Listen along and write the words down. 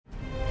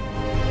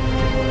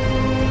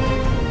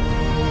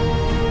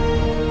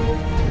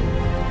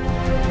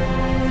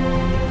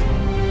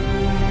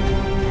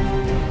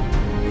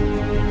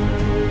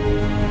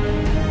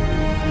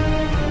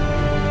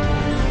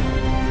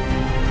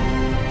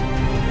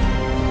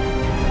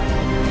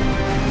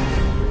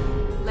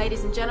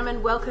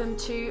gentlemen, welcome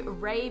to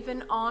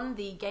Raven On,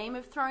 the Game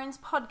of Thrones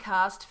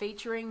podcast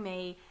featuring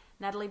me,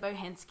 Natalie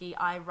Bohensky.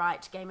 I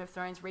write Game of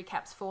Thrones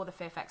recaps for the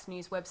Fairfax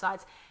News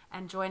websites,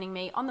 and joining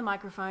me on the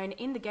microphone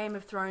in the Game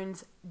of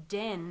Thrones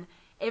den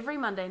every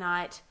Monday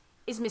night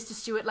is Mr.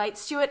 Stuart Late.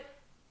 Stuart,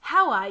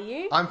 how are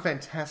you? I'm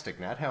fantastic,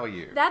 Nat. How are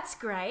you? That's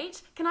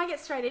great. Can I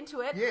get straight into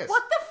it? Yes.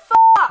 What the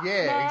fuck,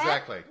 Yeah, man?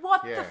 exactly.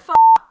 What Yeah. the fuck?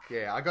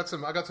 Yeah, I got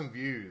some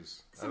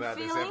views about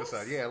feelings? this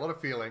episode. Yeah, a lot of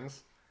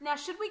feelings. Now,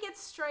 should we get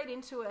straight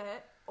into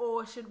it,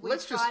 or should we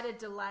Let's try to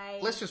delay?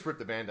 Let's just rip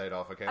the Band-Aid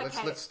off, okay?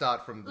 Okay. Let's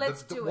start from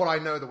what I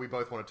know that we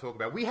both want to talk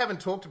about. We haven't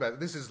talked about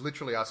it. This is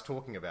literally us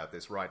talking about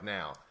this right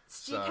now.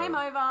 Stu came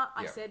over.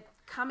 I said,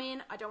 come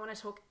in. I don't want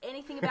to talk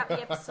anything about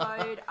the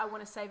episode. I want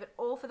to save it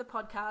all for the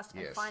podcast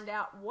and find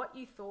out what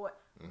you thought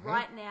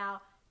right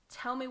now.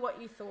 Tell me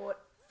what you thought.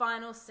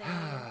 Final scene.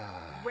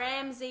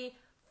 Ramsay.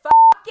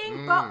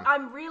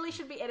 I really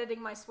should be editing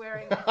my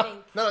swearing, I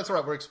think. No, that's all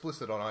right. We're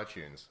explicit on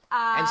iTunes.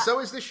 And so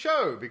is this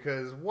show,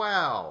 because,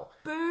 wow.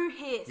 Boo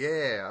hiss.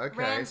 Yeah, okay.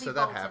 Ramsay so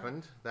that Bolton.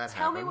 happened.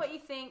 Tell me what you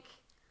think,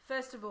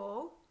 first of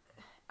all.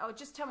 Oh,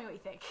 just tell me what you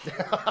think.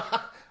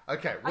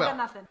 Okay, well, I got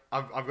nothing.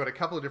 I've got a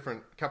couple of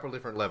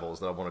different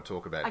levels that I want to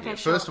talk about here.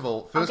 Sure. First of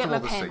all, get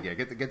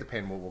the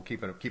pen. We'll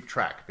keep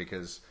track,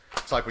 because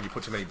it's like when you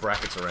put too many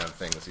brackets around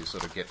things, you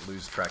sort of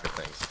lose track of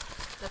things.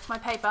 That's my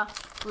paper,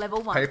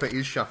 level 1. Paper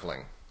is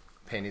shuffling,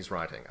 pen is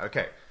writing.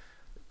 Okay.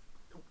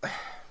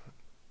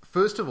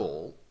 First of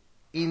all,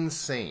 in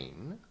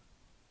scene,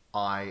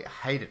 I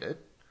hated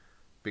it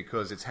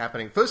because it's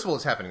happening. First of all,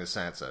 it's happening to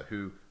Sansa,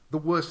 who the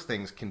worst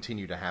things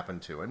continue to happen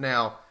to, and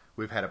now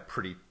we've had a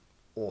pretty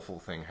awful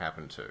thing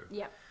happen to.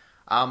 Yep.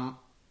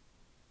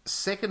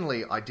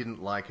 Secondly, I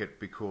didn't like it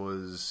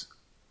because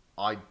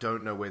I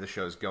don't know where the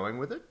show's going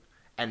with it,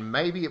 and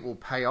maybe it will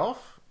pay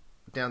off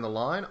down the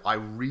line. I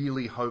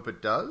really hope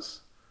it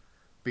does,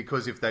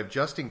 because if they've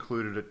just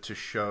included it to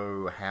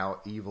show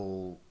how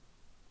evil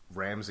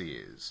Ramsay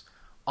is,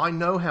 I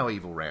know how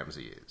evil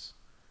Ramsay is.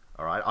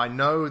 All right, I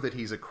know that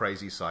he's a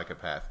crazy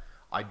psychopath.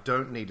 I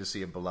don't need to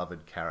see a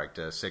beloved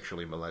character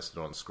sexually molested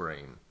on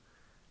screen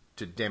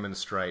to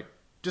demonstrate,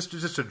 just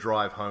to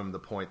drive home the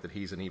point that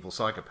he's an evil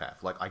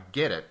psychopath. Like, I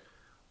get it.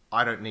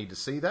 I don't need to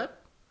see that.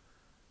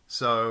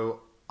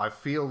 So I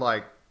feel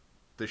like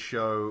the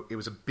show, it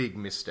was a big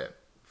misstep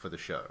for the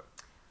show.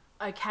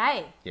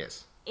 Okay.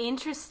 Yes.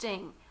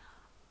 Interesting.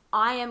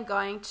 I am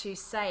going to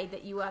say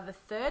that you are the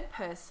third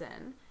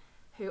person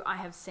who I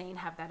have seen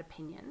have that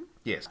opinion.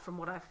 Yes. From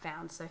what I've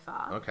found so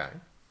far. Okay.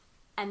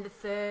 And the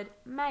third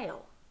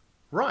male.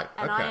 Right,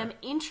 and okay. I am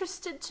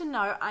interested to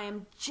know, I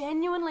am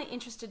genuinely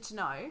interested to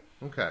know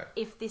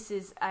if this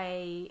is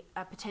a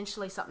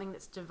potentially something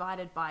that's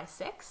divided by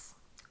sex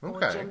or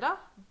gender,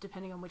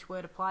 depending on which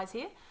word applies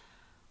here.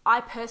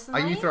 I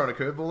personally... Are you throwing a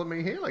curveball at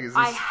me here? Like, is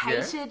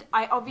this...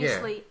 I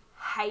obviously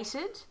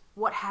hated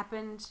what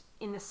happened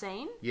in the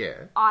scene. Yeah.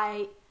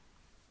 I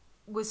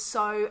was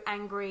so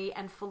angry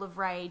and full of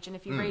rage, and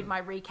if you read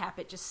my recap,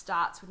 it just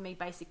starts with me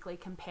basically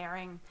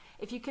comparing...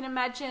 If you can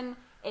imagine...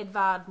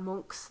 Edvard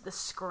Munch's The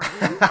Scream,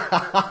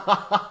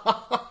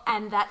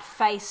 and that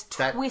face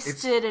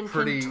twisted and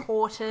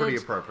contorted, pretty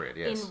appropriate,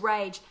 yes. in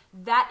rage.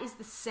 That is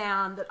the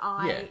sound that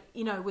I,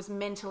 was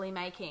mentally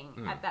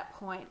making at that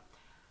point.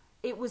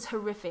 It was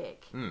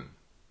horrific.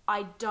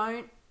 I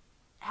don't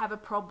have a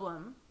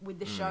problem with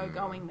the show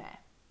going there.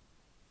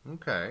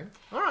 Okay,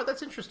 all right,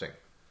 that's interesting.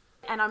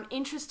 And I'm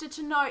interested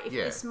to know if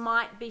this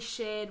might be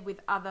shared with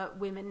other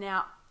women.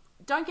 Now,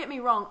 don't get me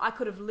wrong, I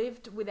could have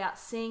lived without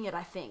seeing it,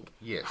 I think,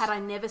 had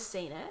I never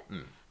seen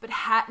it. But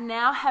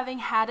now having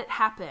had it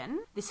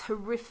happen, this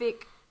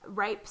horrific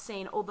rape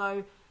scene,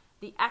 although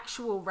the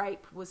actual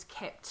rape was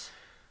kept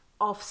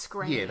off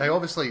screen.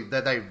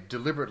 Yeah, they've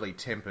deliberately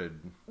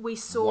tempered... We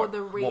saw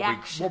the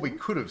reaction. What we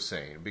could have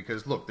seen,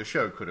 because, look, the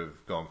show could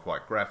have gone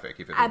quite graphic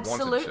if it wanted to.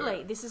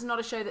 Absolutely. This is not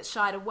a show that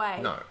shied away.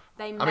 No.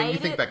 You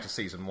think back to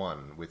season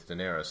 1 with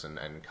Daenerys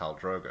and Khal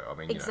Drogo. I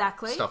mean,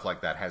 exactly. Stuff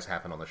like that has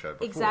happened on the show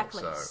before.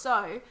 Exactly.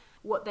 So,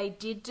 what they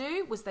did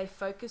do was they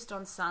focused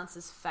on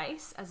Sansa's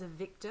face as a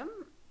victim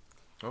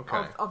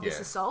of this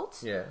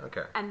assault. Yeah,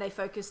 okay. And they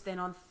focused then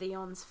on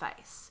Theon's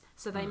face.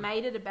 So they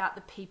made it about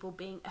the people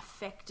being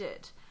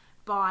affected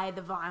by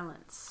the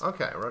violence.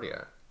 Okay,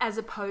 rightio. As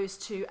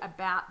opposed to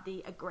about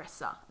the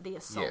aggressor, the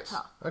assaulter. Yes,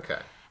 okay.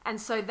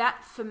 And so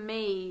that, for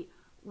me,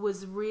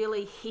 was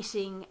really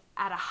hitting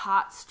at a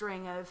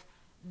heartstring of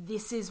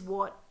this is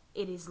what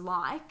it is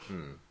like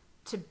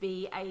to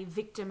be a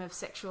victim of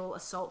sexual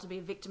assault, to be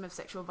a victim of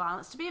sexual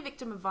violence, to be a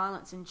victim of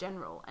violence in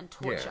general and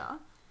torture. Yeah.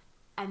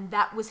 And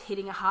that was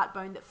hitting a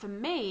heartbone that, for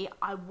me,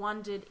 I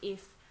wondered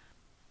if,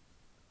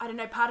 I don't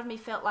know, part of me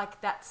felt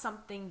like that's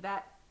something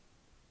that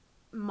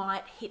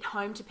might hit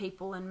home to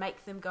people and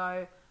make them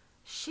go,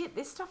 shit,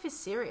 this stuff is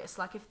serious.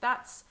 Like, if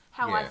that's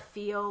how I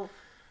feel...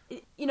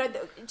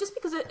 just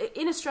because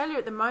in Australia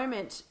at the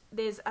moment,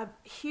 there's a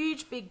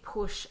huge big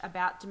push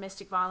about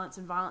domestic violence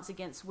and violence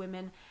against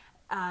women.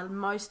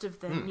 Most of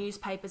the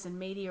newspapers and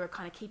media are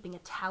kind of keeping a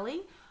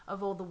tally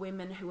of all the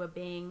women who are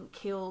being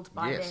killed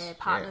by Yes, their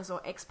partners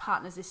or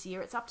ex-partners this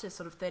year. It's up to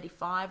sort of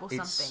 35 or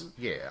something.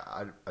 Yeah,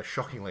 a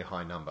shockingly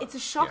high number. It's a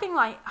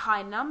shockingly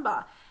high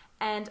number.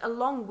 And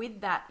along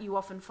with that, you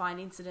often find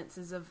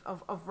incidences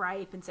of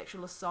rape and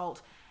sexual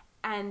assault.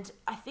 And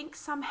I think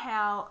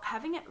somehow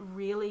having it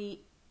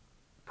really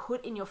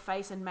put in your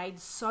face and made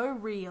so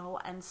real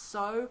and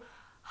so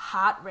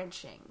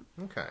heart-wrenching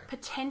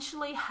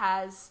potentially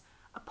has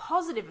a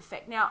positive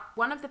effect. Now,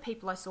 one of the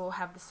people I saw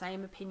have the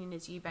same opinion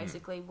as you,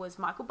 basically, was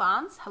Michael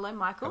Barnes. Hello,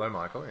 Michael. Hello,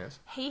 Michael, yes.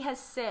 He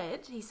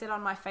said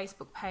on my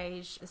Facebook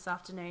page this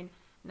afternoon,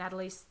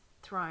 Natalie's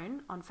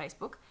Throne on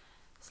Facebook,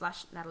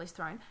 /Natalie's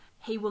Throne,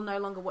 he will no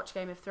longer watch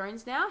Game of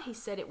Thrones now. He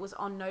said it was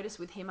on notice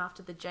with him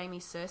after the Jaime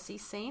Cersei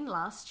scene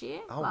last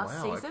season.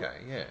 Okay,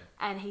 yeah.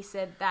 And he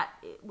said that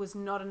it was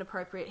not an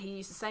appropriate... He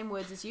used the same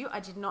words as you. I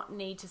did not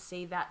need to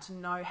see that to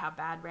know how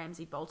bad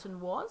Ramsay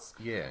Bolton was.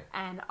 Yeah.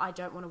 And I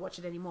don't want to watch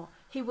it anymore.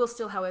 He will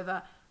still,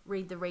 however,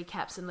 read the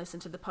recaps and listen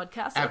to the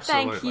podcast. So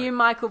Absolutely. thank you,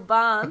 Michael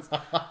Barnes.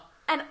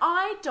 And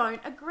I don't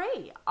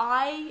agree.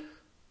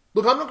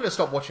 Look, I'm not going to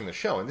stop watching the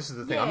show, and this is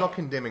the thing. Yeah. I'm not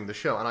condemning the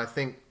show, and I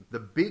think the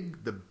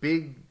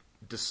big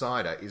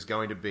decider is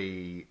going to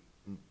be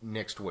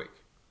next week.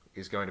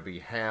 Is going to be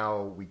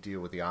how we deal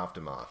with the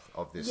aftermath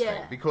of this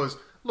thing. Because,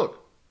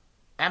 look,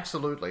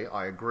 absolutely,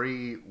 I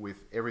agree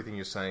with everything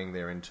you're saying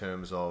there in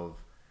terms of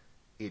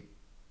it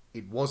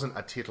wasn't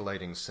a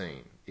titillating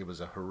scene. It was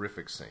a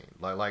horrific scene.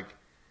 Like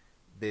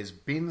there's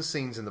been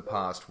scenes in the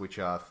past which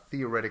are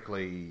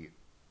theoretically,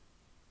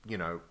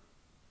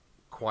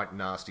 quite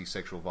nasty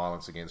sexual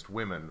violence against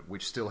women,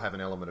 which still have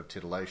an element of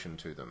titillation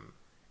to them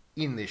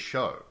in this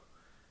show.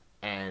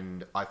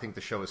 And I think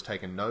the show has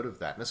taken note of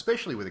that, and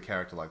especially with a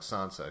character like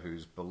Sansa,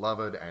 who's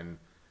beloved, and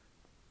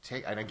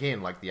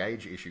again, like the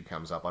age issue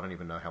comes up. I don't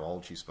even know how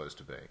old she's supposed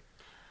to be.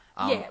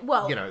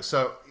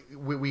 So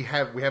we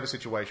have a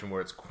situation where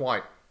it's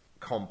quite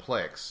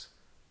complex,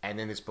 and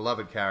then this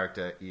beloved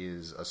character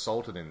is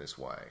assaulted in this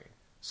way.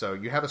 So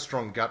you have a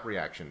strong gut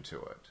reaction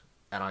to it,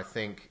 and I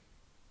think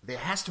there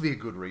has to be a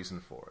good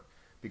reason for it,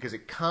 because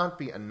it can't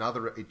be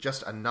another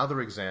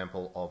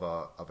example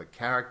of a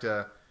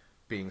character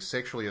being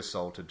sexually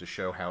assaulted to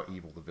show how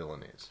evil the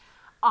villain is.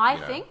 I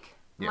think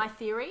my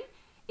theory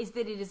is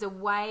that it is a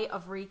way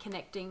of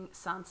reconnecting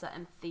Sansa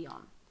and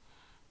Theon.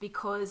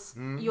 Because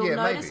you'll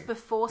notice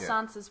before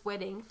Sansa's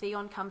wedding,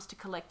 Theon comes to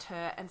collect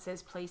her and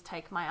says, "Please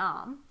take my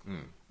arm.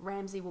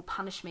 Ramsay will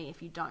punish me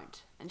if you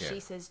don't." And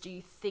she says, "Do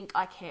you think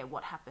I care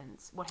what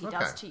happens, what he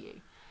does to you?"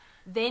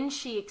 Then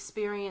she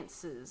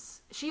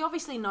experiences... She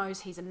obviously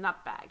knows he's a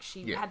nutbag.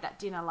 She had that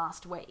dinner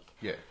last week.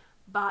 Yeah.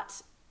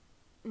 But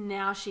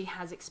now she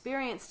has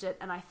experienced it,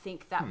 and I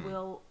think that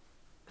will...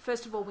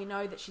 First of all, we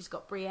know that she's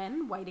got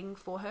Brienne waiting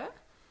for her.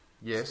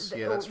 Yes,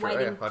 that's true.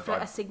 Waiting for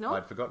a signal.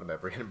 I'd forgotten about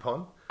Brienne and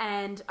Pond.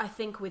 And I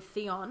think with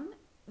Theon,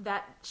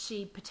 that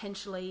she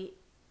potentially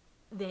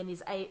then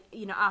is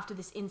after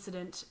this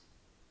incident,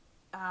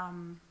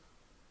 it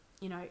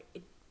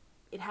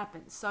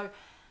happens. So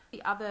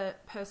the other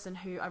person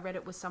who I read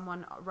it was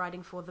someone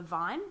writing for The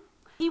Vine.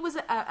 He was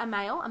a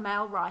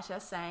male writer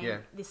saying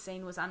this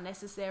scene was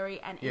unnecessary,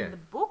 and in the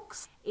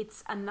books,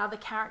 it's another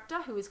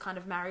character who is kind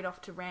of married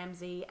off to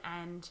Ramsay,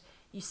 and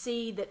you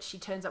see that she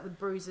turns up with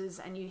bruises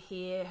and you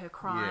hear her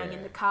crying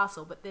in the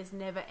castle, but there's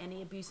never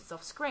any abuse. It's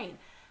off screen.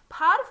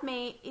 Part of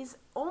me is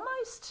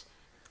almost,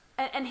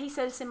 and he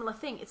said a similar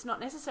thing, it's not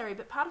necessary,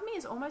 but part of me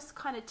is almost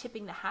kind of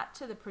tipping the hat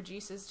to the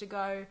producers to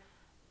go,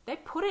 they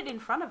put it in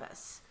front of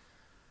us.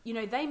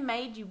 They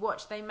made you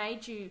watch. They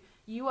made you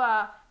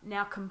are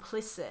now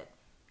complicit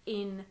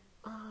in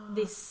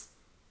this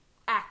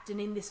act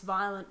and in this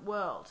violent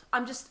world.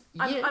 I'm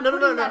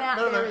putting that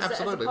out there as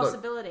a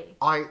possibility.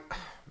 Look,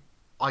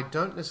 I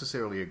don't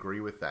necessarily agree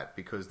with that,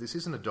 because this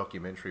isn't a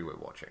documentary we're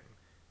watching.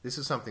 This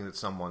is something that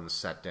someone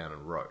sat down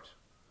and wrote,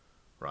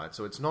 right?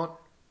 So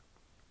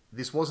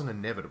this wasn't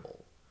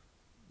inevitable.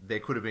 There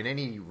could have been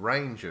any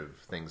range of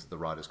things that the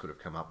writers could have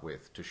come up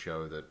with to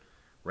show that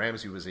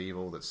Ramsay was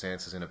evil, that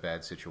Sansa's in a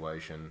bad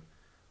situation,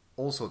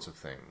 all sorts of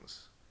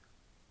things.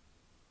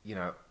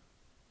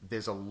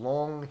 There's a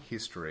long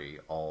history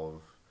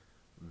of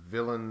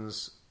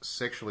villains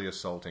sexually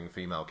assaulting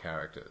female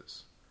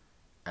characters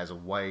as a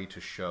way to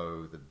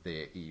show that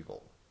they're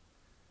evil.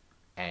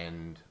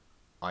 And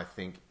I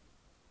think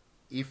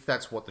if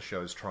that's what the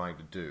show's trying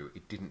to do,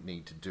 it didn't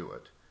need to do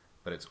it,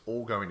 but it's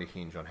all going to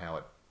hinge on how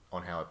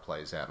it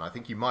plays out. And I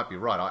think you might be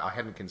right. I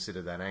hadn't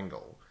considered that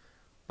angle,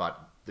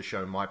 but the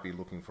show might be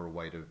looking for a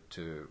way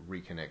to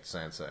reconnect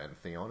Sansa and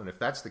Theon. And if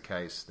that's the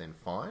case, then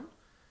fine,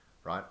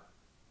 right?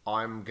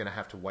 I'm going to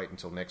have to wait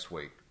until next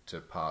week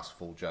to pass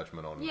full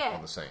judgment on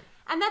the scene.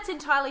 And that's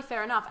entirely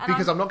fair enough. And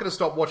because I'm not going to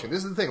stop watching.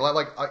 This is the thing.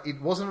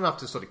 It wasn't enough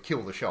to sort of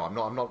kill the show. I'm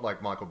not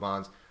like Michael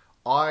Barnes.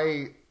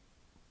 I,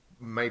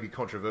 maybe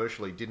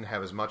controversially, didn't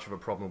have as much of a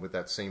problem with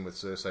that scene with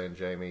Cersei and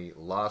Jaime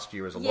last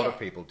year as a lot of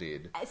people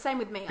did. Same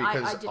with me.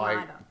 Because I didn't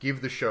either.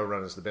 Give the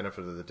showrunners the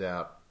benefit of the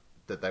doubt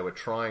that they were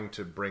trying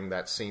to bring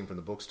that scene from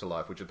the books to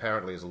life, which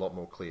apparently is a lot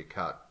more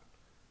clear-cut,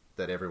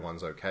 that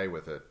everyone's okay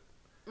with it.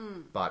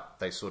 but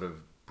they sort of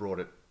brought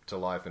it to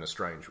life in a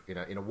strange,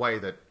 in a way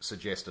that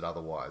suggested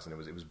otherwise, and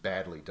it was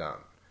badly done.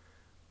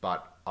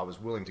 But I was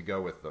willing to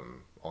go with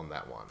them on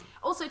that one.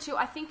 Also, too,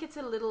 I think it's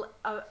a little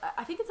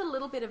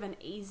bit of an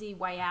easy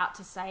way out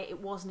to say it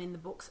wasn't in the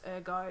books,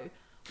 ergo,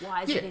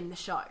 why is it in the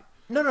show?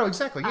 No,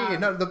 exactly.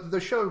 No, the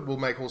show will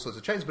make all sorts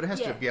of changes, but it has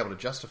to Yeah. be able to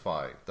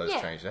justify those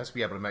changes. It has to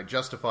be able to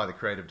justify the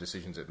creative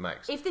decisions it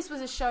makes. If this was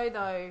a show,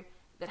 though,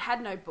 that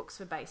had no books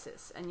for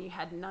basis, and you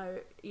had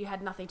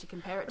nothing to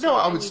compare it to, No,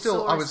 I and would you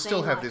still saw a have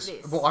scene like this.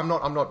 Well, I'm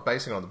not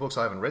basing it on the books.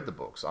 I haven't read the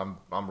books. I'm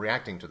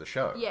reacting to the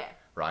show. Yeah.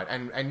 Right.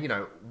 And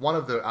one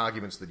of the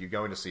arguments that you're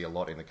going to see a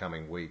lot in the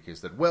coming week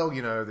is that, well,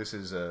 this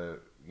is an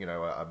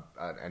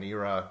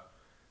era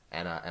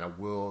and a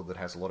world that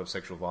has a lot of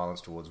sexual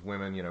violence towards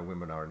women.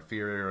 Women are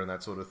inferior and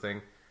that sort of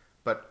thing.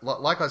 But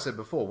like I said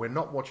before, we're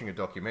not watching a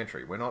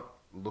documentary. We're not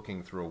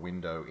looking through a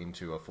window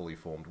into a fully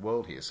formed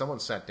world here. Someone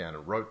sat down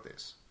and wrote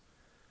this,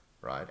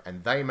 right?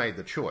 And they made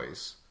the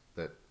choice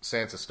that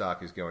Sansa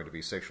Stark is going to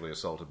be sexually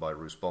assaulted by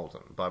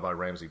by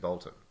Ramsay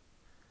Bolton.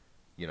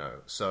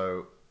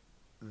 So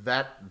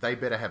that they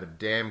better have a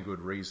damn good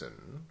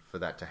reason for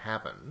that to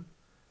happen.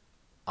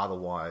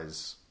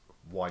 Otherwise,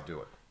 why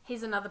do it?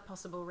 Here's another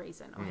possible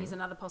reason, or here's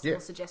another possible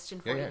suggestion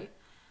for you.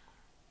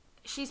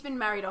 She's been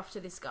married off to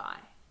this guy.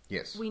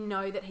 Yes. We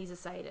know that he's a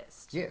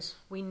sadist. Yes.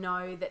 We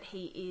know that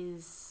he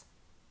is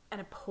an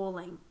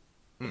appalling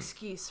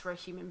excuse for a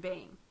human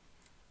being.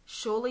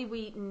 Surely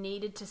we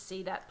needed to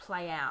see that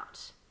play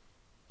out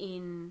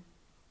in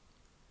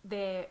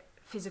their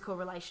physical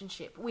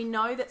relationship. We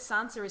know that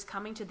Sansa is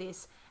coming to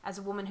this as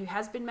a woman who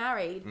has been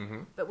married,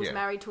 but was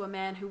married to a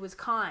man who was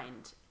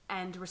kind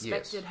and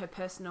respected her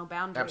personal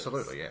boundaries.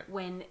 Absolutely, yeah.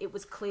 When it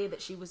was clear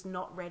that she was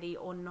not ready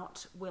or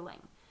not willing.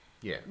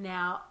 Yeah.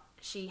 Now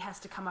she has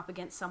to come up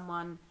against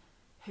someone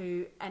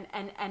who, and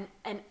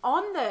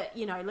on the,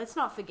 let's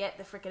not forget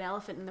the frickin'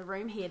 elephant in the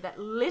room here, that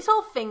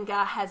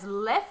Littlefinger has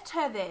left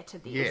her there to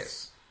this.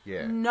 Yes.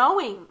 Yeah.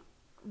 Knowing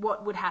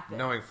what would happen.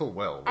 Knowing full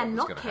well what and was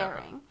not going to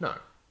caring. happen. No.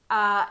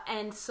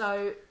 And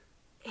so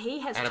he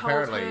has told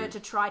apparently- her to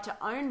try to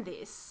own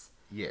this,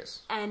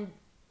 Yes. and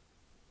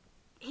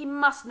he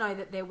must know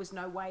that there was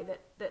no way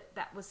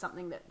that was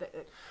something that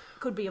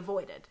could be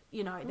avoided.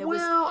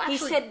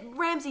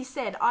 Ramsay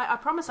said, I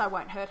promise I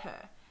won't hurt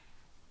her.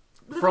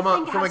 From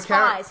a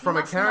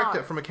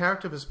From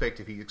character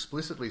perspective, he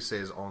explicitly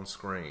says on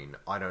screen,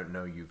 "I don't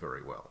know you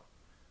very well."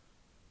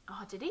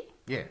 Oh, did he?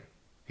 Yeah.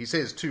 He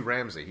says to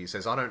Ramsay, he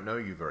says, "I don't know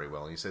you very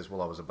well." And he says,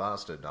 "Well, I was a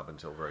bastard up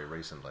until very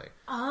recently."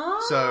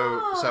 Oh.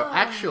 So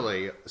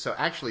actually,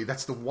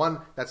 that's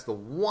the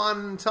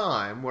one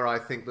time where I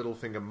think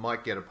Littlefinger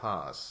might get a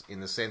pass, in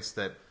the sense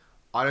that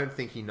I don't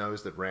think he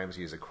knows that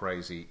Ramsay is a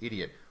crazy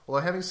idiot.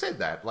 Although having said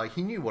that,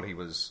 he knew what he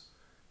was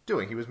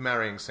doing. He was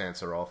marrying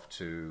Sansa off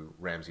to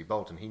Ramsay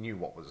Bolton. He knew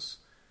what was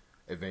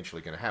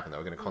eventually going to happen. They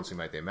were going to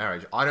consummate their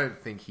marriage. I don't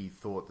think he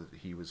thought that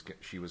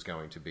she was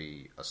going to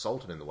be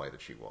assaulted in the way that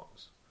she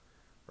was.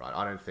 Right?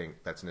 I don't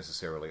think that's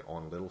necessarily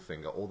on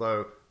Littlefinger.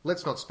 Although,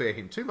 let's not spare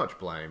him too much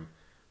blame,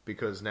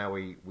 because now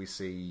we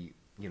see,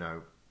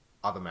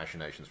 other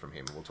machinations from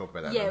him. And we'll talk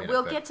about that in a minute.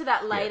 We'll get to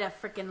that later,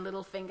 frickin'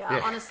 Littlefinger.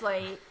 Yeah.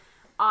 Honestly,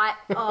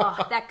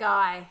 that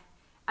guy.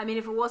 I mean,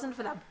 if it wasn't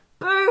for the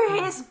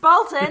boo-hiss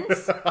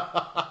Boltons,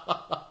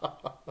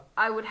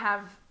 I would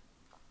have,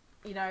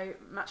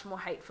 much more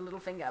hate for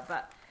Littlefinger.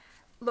 But,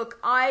 look,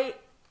 I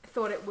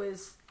thought it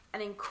was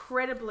an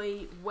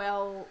incredibly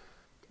well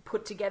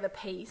put together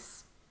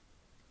piece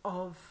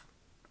of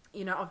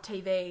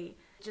TV.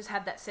 Just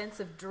had that sense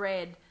of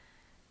dread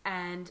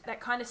and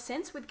that kind of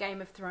sense with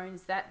Game of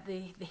Thrones that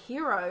the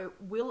hero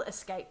will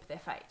escape their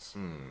fate.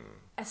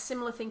 A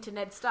similar thing to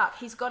Ned Stark.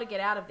 He's got to get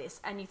out of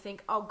this, and you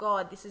think, oh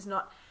God, this is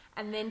not...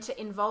 And then to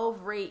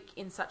involve Reek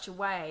in such a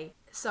way.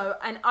 So,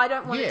 and I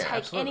don't want to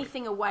take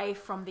anything away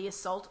from the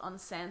assault on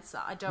Sansa.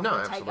 I don't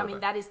want to take... I mean,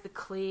 that is the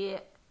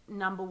clear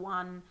number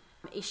one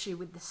issue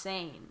with the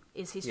scene,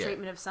 is his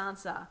treatment of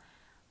Sansa.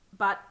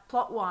 But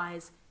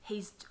plot-wise,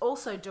 he's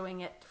also doing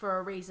it for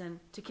a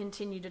reason, to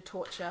continue to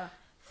torture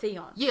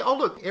Theon. Yeah,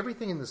 look,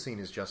 everything in the scene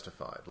is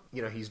justified.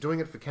 He's doing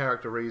it for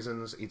character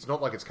reasons. It's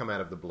not like it's come out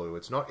of the blue.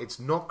 It's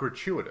not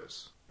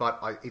gratuitous. But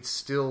it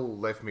still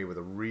left me with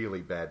a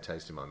really bad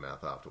taste in my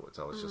mouth afterwards.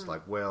 I was just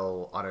like,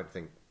 well, I don't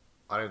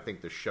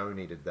think the show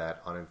needed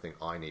that. I don't think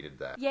I needed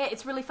that. Yeah,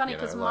 it's really funny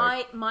because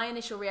my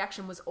initial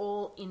reaction was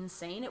all in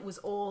scene. It was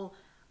all,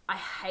 I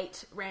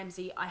hate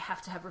Ramsay. I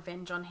have to have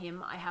revenge on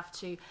him. I have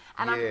to.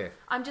 And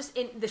I'm just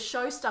in the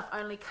show stuff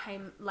only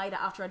came later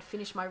after I'd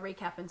finished my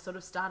recap and sort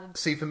of started.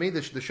 See, for me,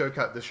 the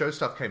show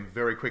stuff came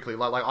very quickly.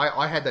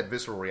 I had that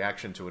visceral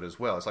reaction to it as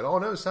well. It's like, oh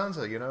no,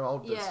 Sansa,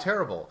 it's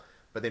terrible.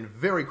 But then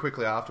very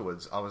quickly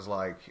afterwards, I was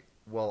like,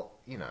 well,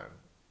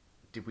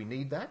 did we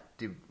need that?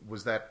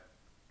 Was that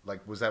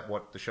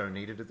what the show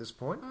needed at this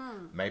point?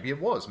 Maybe it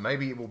was.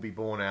 Maybe it will be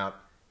borne out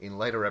in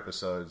later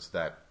episodes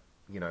that,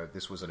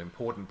 this was an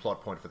important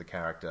plot point for the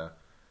character.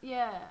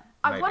 Yeah.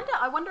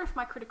 I wonder if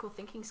my critical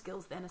thinking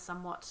skills then are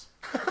somewhat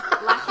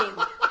lacking.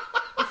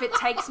 If if it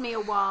takes me a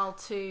while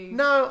to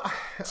No,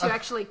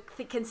 actually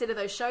consider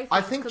those show things.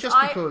 I think just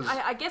because...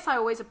 I guess I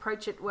always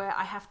approach it where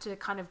I have to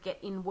kind of get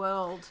in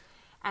world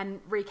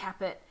and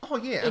recap it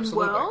in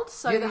world.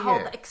 So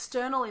the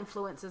external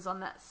influences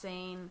on that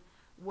scene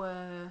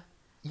were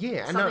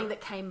something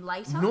that came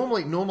later.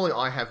 Normally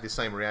I have the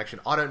same reaction.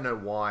 I don't know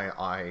why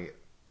I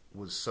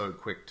was so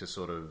quick to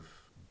sort of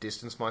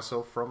distance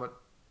myself from it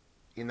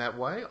in that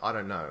way. I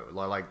don't know.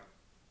 Like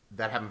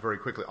that happened very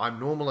quickly. I'm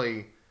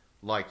normally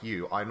like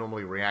you. I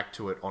normally react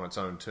to it on its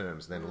own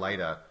terms. Then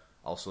later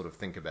I'll sort of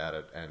think about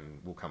it and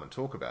we'll come and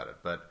talk about it.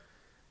 But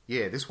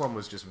yeah, this one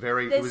was just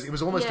very... It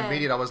was almost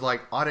immediate. I was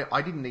like,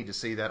 I didn't need to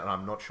see that, and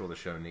I'm not sure the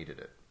show needed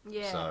it.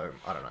 Yeah. So,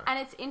 I don't know. And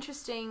it's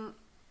interesting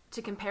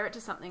to compare it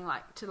to something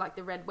like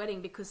the Red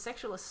Wedding, because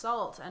sexual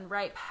assault and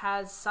rape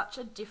has such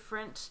a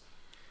different...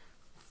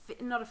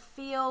 not a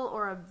feel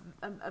or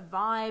a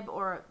vibe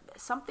or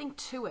something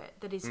to it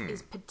that is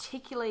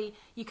particularly...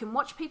 You can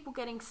watch people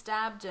getting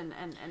stabbed and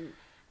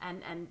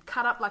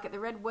cut up like at the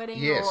Red Wedding,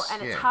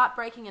 it's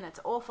heartbreaking and it's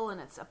awful and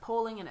it's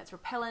appalling and it's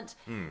repellent.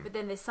 But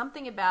then there's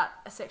something about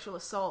a sexual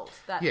assault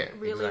that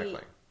really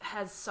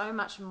has so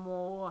much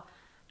more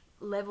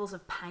levels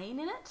of pain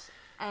in it.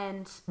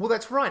 And well,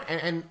 that's right.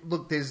 And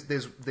look, there's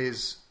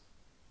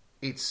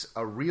it's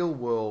a real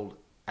world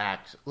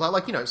act.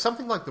 Like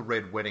something like the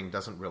Red Wedding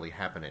doesn't really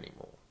happen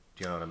anymore.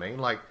 Do you know what I mean?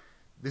 Like,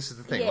 this is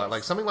the thing. Yes.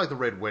 Like something like the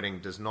Red Wedding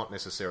does not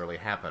necessarily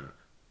happen,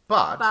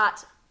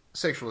 but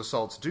sexual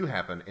assaults do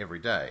happen every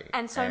day.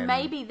 And so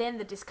maybe then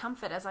the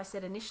discomfort, as I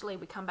said initially,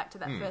 we come back to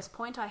that first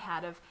point I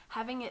had of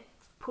having it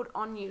put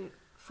on you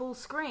full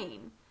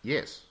screen.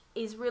 Yes.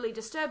 Is really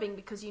disturbing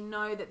because you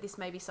know that this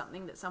may be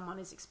something that someone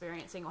is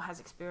experiencing or has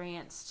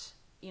experienced,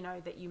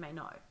 that you may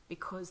know,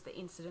 because the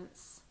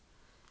incidence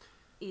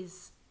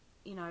is,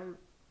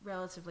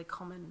 relatively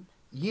common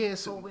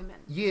for women.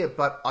 Yeah,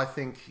 but I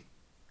think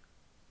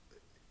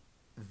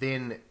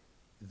then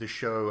the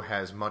show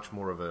has much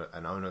more of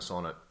an onus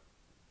on it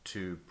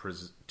to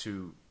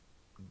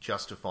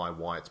justify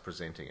why it's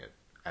presenting it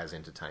as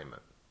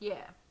entertainment.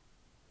 Yeah.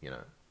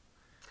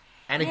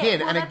 And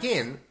again,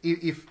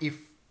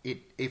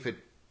 if it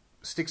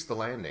sticks the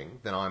landing,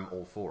 then I'm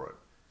all for it.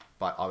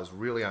 But I was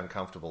really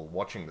uncomfortable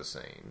watching the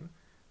scene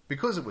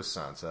because it was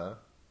Sansa,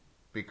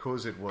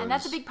 because it was... And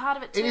that's a big part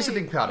of it too. It is a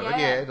big part of it,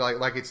 yeah.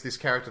 Like it's this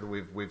character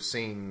that we've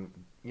seen,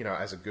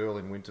 as a girl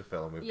in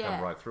Winterfell, and we've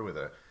come right through with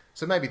her.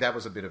 So maybe that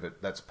was a bit of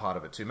it. That's part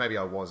of it too. Maybe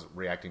I was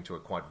reacting to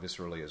it quite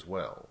viscerally as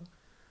well.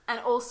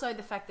 And also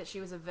the fact that she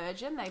was a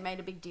virgin. They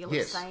made a big deal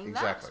of saying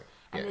that.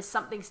 And there's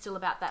something still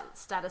about that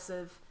status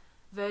of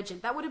virgin.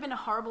 That would have been a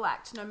horrible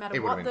act, no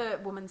matter what the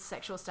woman's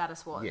sexual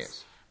status was.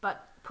 Yes.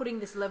 But putting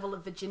this level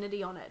of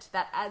virginity on it,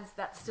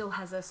 that still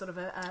has a sort of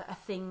a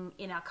thing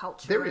in our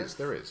culture. There is,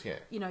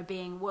 yeah.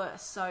 Being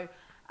worse. So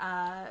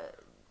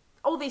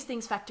all these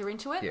things factor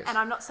into it, and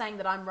I'm not saying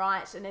that I'm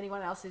right and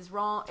anyone else is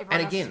wrong.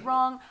 Everyone else is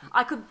wrong.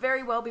 I could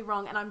very well be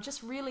wrong, and I'm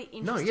just really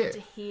interested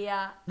to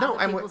hear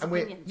other people's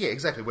opinions. Yeah,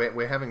 exactly.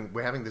 We're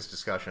having this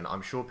discussion.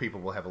 I'm sure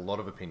people will have a lot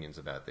of opinions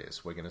about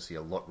this. We're going to see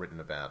a lot written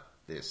about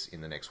this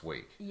in the next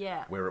week.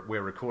 Yeah, we're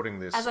recording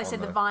this. As I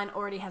said, the Vine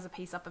already has a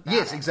piece up about it.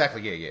 Yes,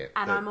 exactly. Yeah.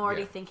 And I'm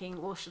already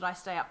thinking, well, should I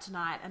stay up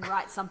tonight and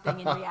write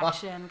something in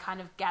reaction? Kind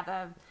of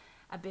gather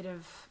a bit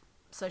of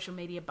social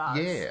media buzz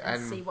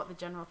and see what the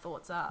general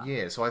thoughts are.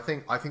 Yeah, so I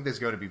think there's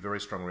going to be very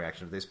strong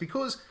reaction to this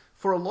because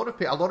for a lot of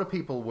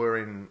people were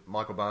in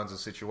Michael Barnes'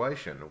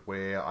 situation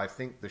where I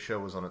think the show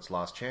was on its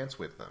last chance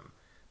with them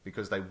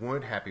because they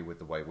weren't happy with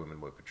the way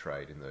women were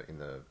portrayed in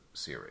the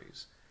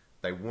series.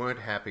 They weren't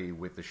happy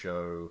with the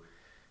show.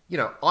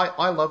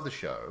 I love the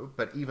show,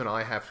 but even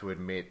I have to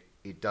admit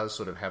it does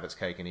sort of have its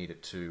cake and eat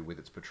it too with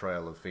its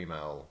portrayal of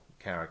female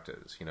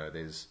characters.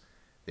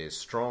 There's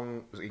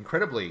strong,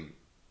 incredibly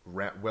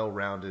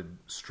well-rounded,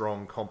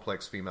 strong,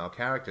 complex female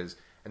characters,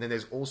 and then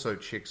there's also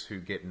chicks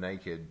who get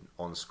naked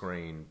on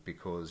screen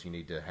because you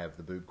need to have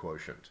the boob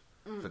quotient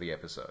for the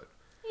episode.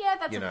 Yeah,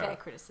 that's a fair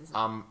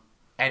criticism.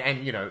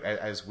 And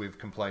as we've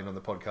complained on the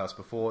podcast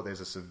before,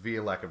 there's a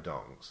severe lack of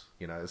dongs.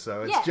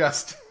 So it's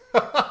just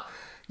the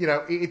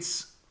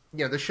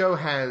show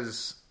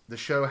has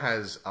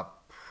a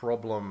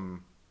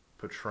problem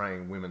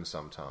portraying women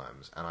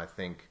sometimes, and I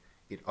think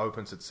it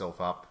opens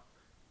itself up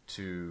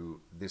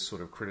to this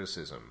sort of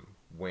criticism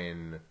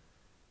when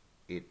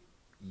it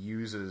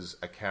uses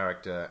a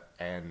character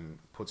and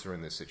puts her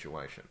in this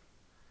situation.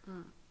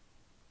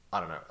 I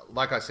don't know.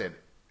 Like I said,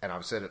 and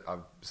I've said it a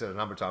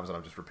number of times, and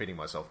I'm just repeating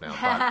myself now.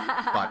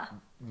 But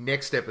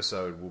next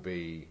episode will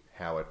be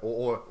how it,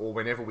 or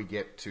whenever we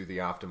get to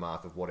the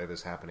aftermath of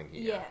whatever's happening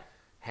here,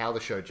 how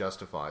the show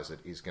justifies it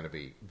is going to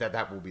be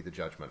that will be the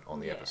judgment on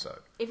the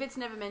episode. If it's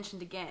never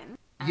mentioned again,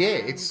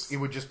 it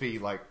would just be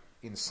like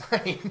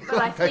insane. But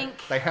I think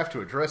they have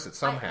to address it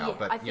somehow.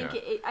 I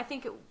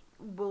think it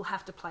will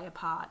have to play a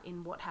part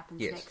in what happens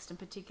next, and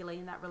particularly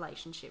in that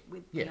relationship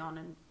with Theon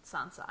and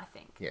Sansa. I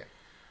think. Yeah.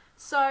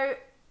 So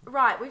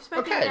Right, we've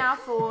spoken Okay. now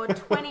for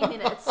 20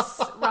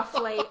 minutes,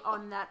 roughly,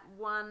 on that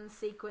one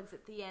sequence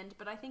at the end,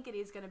 but I think it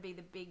is going to be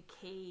the big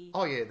key.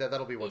 Oh yeah,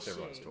 that'll be what Issue.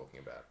 everyone's talking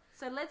about.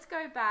 So let's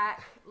go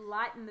back,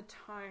 lighten the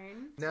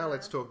tone. Now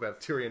let's talk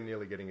about Tyrion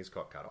nearly getting his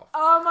cock cut off.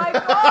 Oh my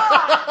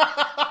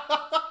god!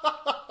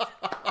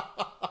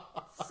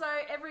 So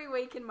every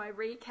week in my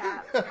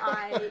recap,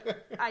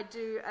 I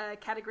do a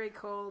category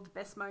called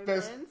Best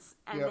Moments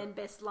and then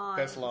Best Lines.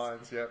 Best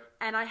lines, yep.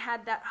 And I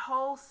had that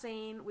whole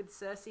scene with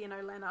Cersei and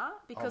Olenna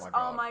because,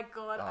 Oh my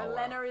God. Oh,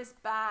 Olenna wow. is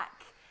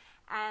back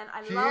and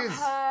I She love is.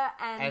 her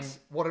And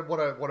what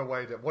a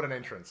way to, what an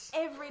entrance.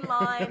 every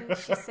line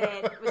she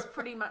said was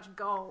pretty much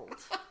gold.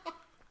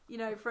 You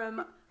know,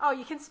 from, oh,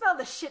 you can smell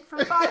the shit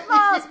from 5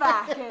 miles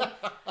back. And,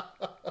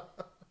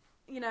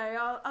 you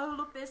know, oh,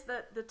 look, there's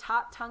the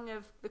tart tongue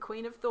of the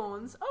Queen of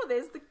Thorns. Oh,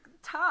 there's the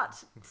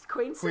tart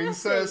Queen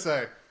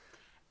Cersei.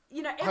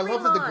 You know, I every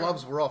love that the line.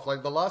 gloves were off.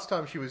 Like, the last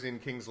time she was in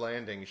King's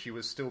Landing, she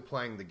was still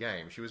playing the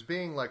game. She was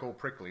being, like, all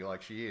prickly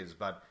like she is,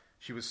 but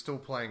she was still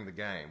playing the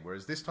game.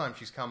 Whereas this time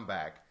she's come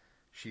back,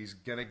 she's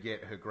gonna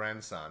get her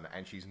grandson,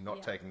 and she's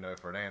not taking no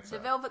for an answer.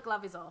 The velvet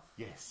glove is off.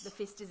 Yes. The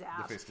fist is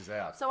out. The fist is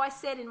out. So I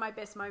said in my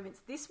best moments,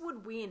 this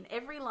would win.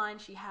 Every line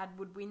she had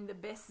would win the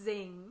best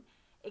zing,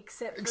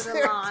 except for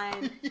the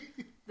line,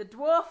 the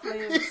dwarf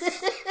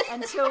lives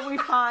until we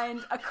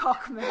find a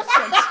cock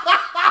merchant.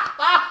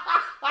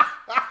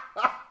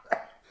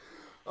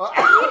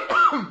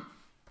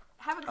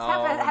 have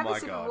a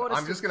sip of water.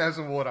 I'm just gonna have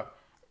some water.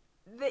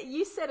 That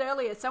you said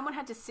earlier, someone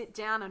had to sit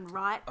down and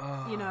write,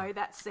 you know,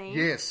 that scene.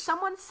 Yes.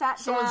 Someone sat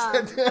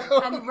down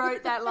and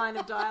wrote that line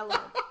of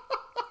dialogue.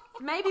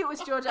 Maybe it was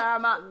George R. R.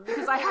 Martin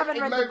because I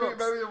haven't read the books.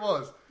 Maybe it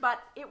was.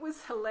 But it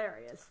was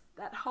hilarious,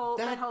 that whole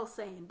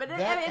scene. But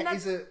That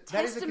is a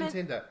testament.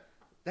 contender.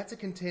 That's a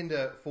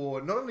contender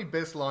for not only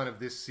best line of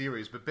this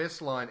series, but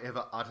best line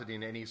ever uttered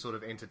in any sort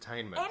of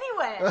entertainment.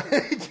 Anywhere.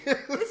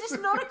 There's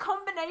just not a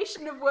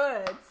combination of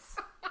words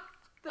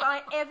that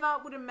I ever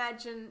would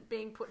imagine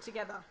being put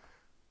together.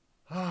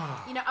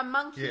 You know, a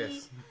monkey,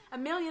 Yes. a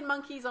million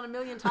monkeys on a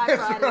million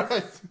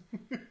typewriters.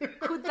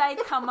 Could they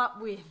come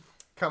up with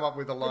Come up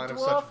with a line the of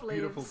dwarf such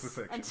beautiful lives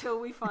perfection. until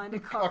we find a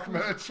Cock cock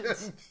merchant?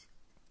 merchant.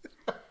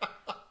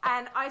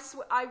 And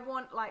I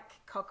want like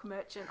cock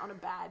merchant on a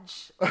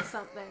badge or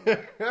something.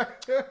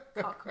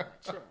 Cock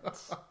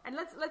merchant. And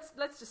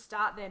let's just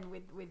start then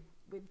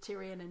with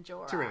Tyrion and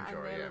Jorah. Tyrion and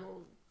Jorah, their yeah.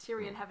 little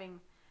Tyrion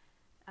having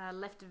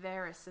left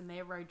Varys, and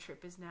their road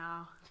trip is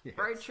now Yes.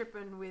 road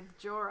tripping with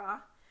Jorah,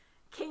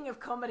 king of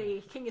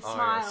comedy, king of Oh,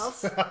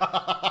 smiles,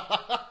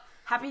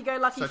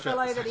 happy-go-lucky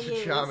fellow that he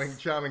is.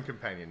 Charming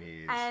companion he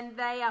is. And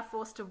they are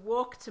forced to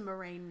walk to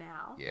Meereen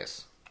now.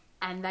 Yes.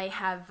 And they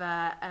have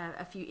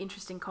a few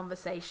interesting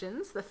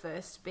conversations. The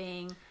first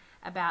being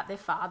about their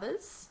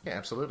fathers. Yeah,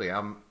 absolutely.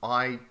 And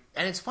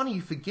it's funny,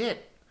 you forget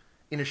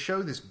in a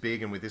show this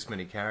big and with this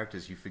many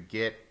characters, you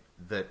forget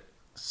that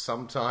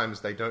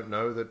sometimes they don't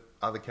know that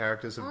other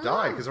characters have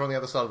died because they're on the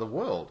other side of the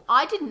world.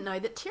 I didn't know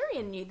that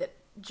Tyrion knew that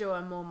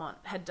Jorah Mormont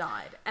had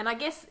died, and I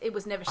guess it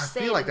was never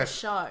said in the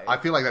show. I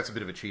feel like that's a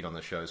bit of a cheat on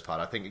the show's part.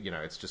 I think, you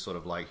know, it's just sort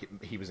of like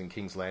he was in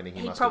King's Landing.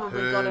 He must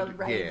probably have got heard. a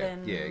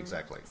raven. Yeah,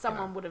 exactly.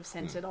 Someone would have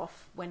sent it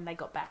off when they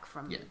got back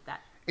from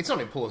that. It's not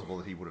implausible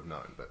that he would have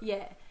known, but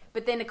Yeah,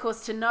 but then of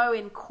course to know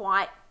in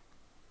quite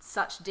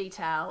such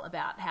detail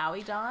about how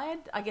he died,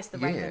 I guess the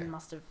raven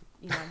must have,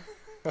 you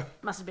know,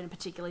 must have been a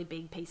particularly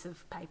big piece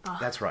of paper.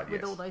 That's right.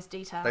 With yes. all those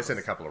details. They sent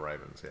a couple of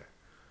ravens. Yeah.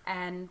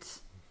 And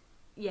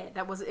yeah,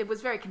 it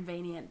was very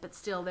convenient, but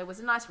still there was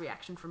a nice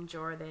reaction from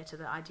Jorah there to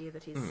the idea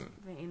that his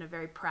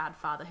very proud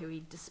father, who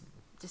he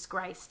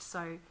disgraced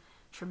so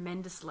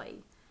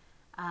tremendously,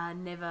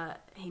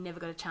 he never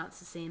got a chance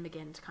to see him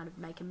again to kind of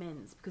make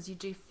amends, because you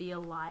do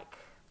feel like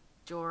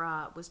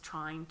Jorah was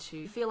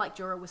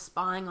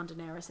spying on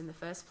Daenerys in the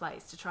first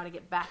place to try to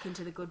get back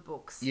into the good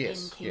books in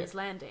King's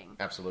Landing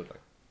Absolutely.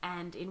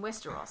 and in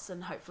Westeros,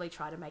 and hopefully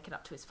try to make it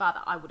up to his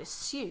father, I would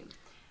assume.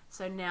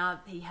 So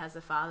now he has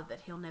a father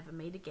that he'll never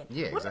meet again.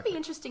 Yeah, Wouldn't exactly. it be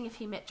interesting if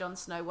he met Jon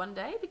Snow one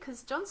day?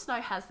 Because Jon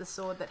Snow has the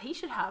sword that he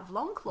should have,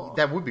 Longclaw.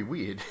 That would be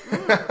weird.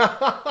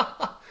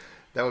 That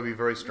would be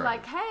very strange.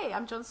 Like, hey,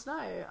 I'm Jon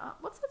Snow.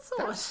 What's that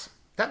sword?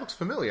 That looks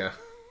familiar.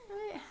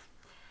 Yeah.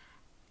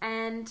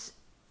 And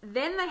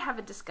then they have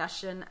a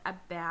discussion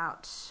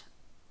about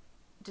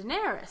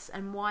Daenerys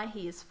and why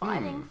he is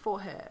fighting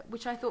for her,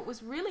 which I thought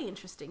was really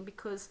interesting,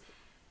 because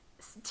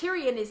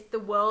Tyrion is the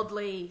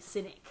worldly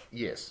cynic.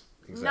 Yes,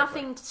 exactly.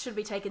 Nothing should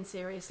be taken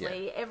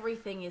seriously. Yeah.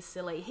 Everything is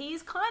silly.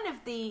 He's kind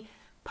of the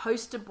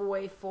poster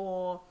boy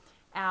for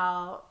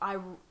our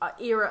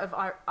era of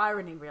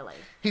irony, really.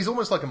 He's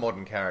almost like a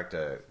modern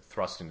character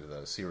thrust into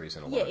the series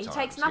in a lot of times. He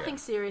takes nothing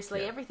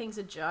seriously. Yeah. Everything's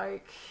a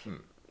joke.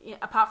 Yeah,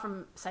 apart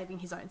from saving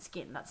his own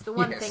skin. That's the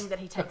one thing that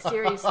he takes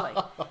seriously.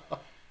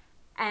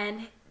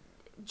 And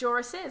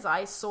Jorah says,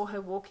 I saw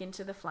her walk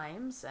into the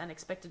flames and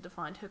expected to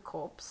find her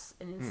corpse,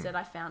 and instead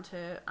I found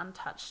her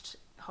untouched,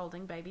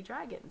 holding baby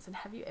dragons. And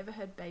have you ever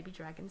heard baby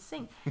dragons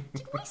sing?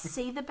 Did we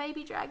see the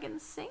baby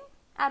dragons sing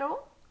at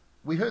all?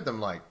 We heard them,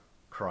 like,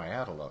 cry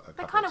out a couple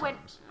They kind of of went,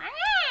 times.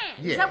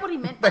 Is that what he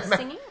meant by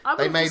singing? I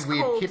They would've made just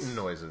weird called- kitten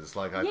noises.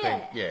 Like, I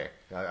think,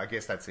 I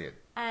guess that's it.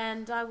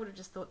 And I would have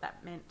just thought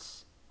that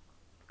meant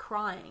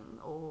crying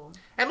or...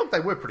 And look, they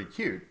were pretty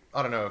cute.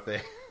 I don't know if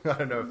they're, I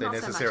don't know if they're Not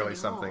so much necessarily anymore.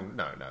 something.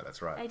 No,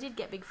 that's right. They did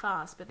get big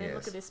fast, but then Yes.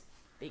 look at this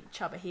big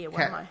chubba here.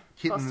 One of my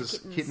foster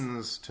kittens.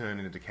 Kittens turn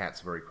into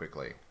cats very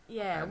quickly.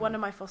 Yeah, one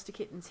of my foster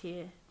kittens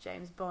here,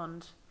 James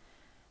Bond,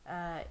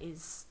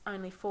 is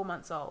only 4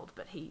 months old,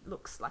 but he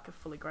looks like a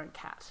fully grown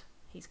cat.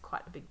 He's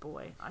quite a big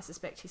boy. I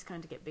suspect he's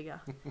going to get bigger,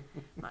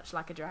 much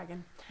like a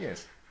dragon.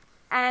 Yes.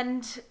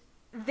 And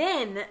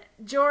then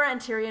Jorah and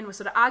Tyrion were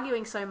sort of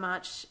arguing so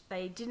much,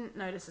 they didn't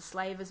notice a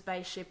Slavers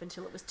base ship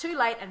until it was too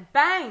late, and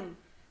bang!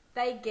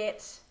 They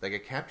get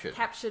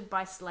captured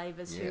by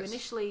Slavers who Yes.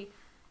 initially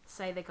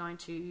say they're going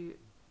to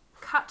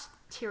cut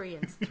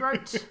Tyrion's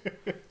throat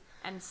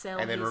and sell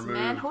and then his remove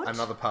manhood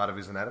another part of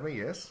his anatomy.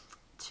 Yes.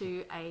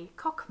 to a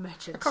cock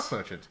merchant. A cock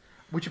merchant,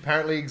 which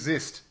apparently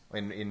exists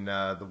in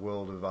the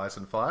world of Ice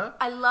and Fire.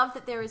 I love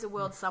that there is a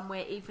world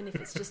somewhere, even if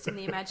it's just in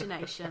the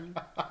imagination,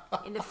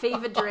 in the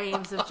fevered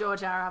dreams of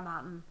George R.R.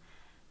 Martin,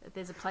 that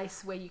there's a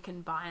place where you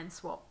can buy and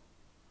swap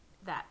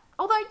that.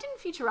 Although, didn't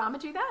Futurama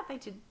do that? They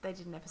did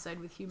an episode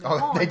with Human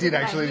Horn. Oh, they did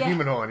didn't actually. Yeah.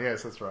 Human Horn,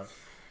 yes, that's right.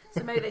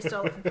 So maybe they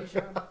stole it from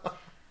Futurama.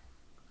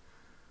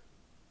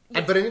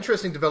 But an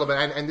interesting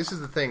development, and this is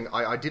the thing.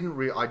 I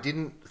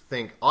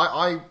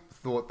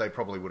thought they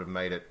probably would have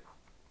made it,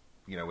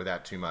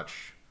 without too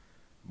much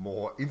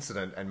more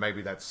incident, and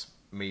maybe that's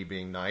me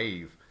being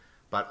naive.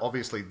 But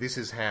obviously, this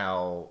is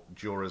how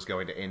Jorah's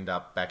going to end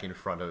up back in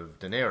front of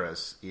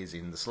Daenerys, is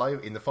in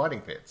the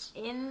fighting pits.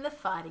 In the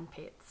fighting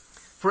pits.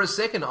 For a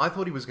second, I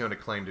thought he was going to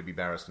claim to be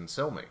Barristan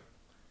Selmy,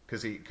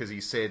 because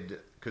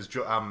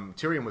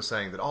Tyrion was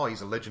saying that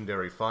he's a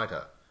legendary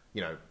fighter,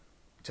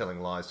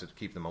 telling lies to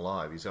keep them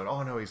alive. He said,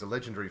 "Oh no, he's a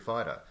legendary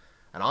fighter,"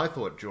 and I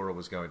thought Jorah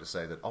was going to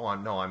say that,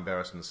 I'm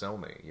Barristan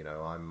Selmy,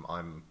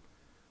 I'm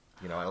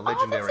a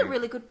legendary. that's a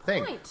really good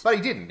thing. point. But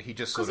he didn't. He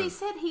just Because sort he of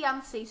said he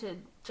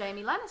unseated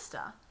Jaime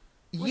Lannister.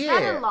 Was Yeah,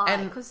 that a lie?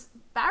 and- Because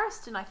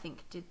Barristan, I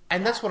think, did.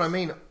 And that's that. what I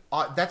mean.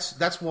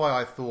 That's why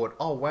I thought,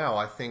 oh wow,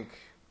 I think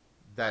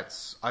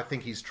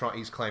he's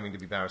claiming to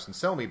be Barristan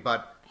Selmy,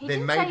 but He then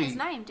didn't maybe say his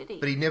name, did he?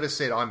 But he never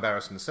said I'm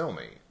Barristan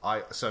Selmy.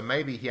 So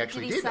maybe he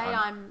actually Did he did. say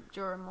I'm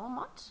Jorah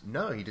Mormont?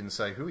 No, he didn't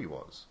say who he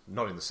was.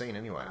 Not in the scene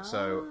anyway.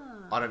 So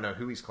Ah. I don't know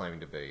who he's claiming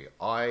to be.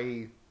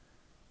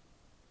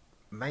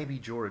 Maybe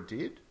Jorah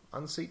did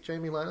unseat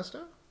Jaime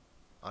Lannister.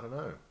 I don't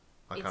know.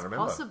 I can't remember.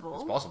 Possible.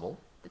 It's possible.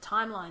 The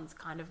timelines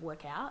kind of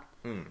work out.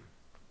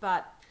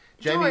 But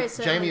Jaime Jorah is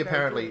certainly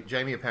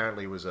very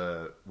apparently good.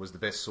 was the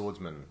best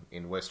swordsman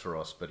in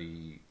Westeros, but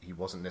he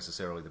wasn't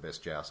necessarily the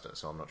best jouster.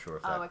 So I'm not sure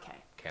if that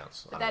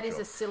counts. But I'm that not is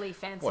sure. a silly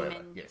fancy Whatever,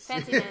 man, yes.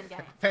 fancy man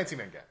game. Fancy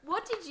man game.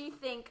 What did you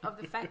think of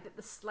the fact that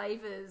the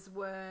slavers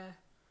were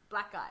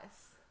black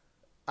guys?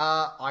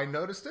 I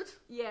noticed it.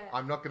 Yeah.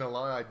 I'm not going to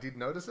lie, I did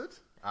notice it.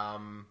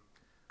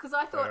 Because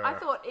I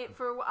thought it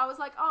for. I was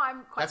like,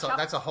 I'm quite.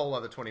 That's a whole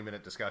other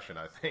 20-minute discussion,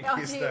 I think. Oh,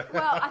 is dear. the-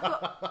 Well, I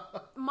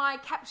thought my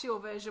capsule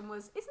version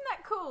was, isn't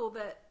that cool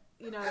that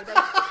they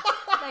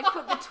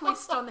put the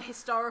twist on the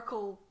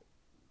historical.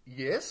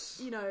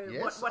 Yes.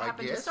 Yes, what I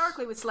happened guess.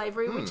 historically with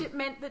slavery, which it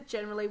meant that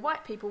generally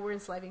white people were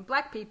enslaving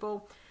black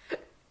people,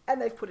 and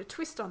they've put a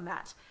twist on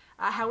that.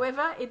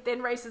 However, it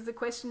then raises the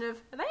question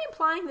of: are they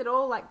implying that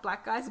all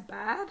black guys are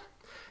bad?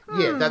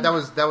 Yeah, that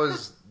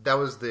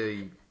was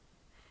the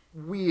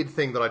weird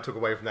thing that I took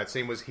away from that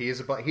scene. Was here's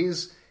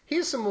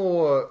some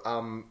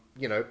more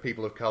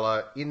people of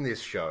color in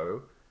this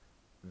show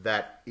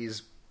that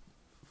is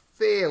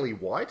fairly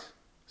white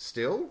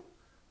still.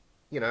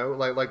 We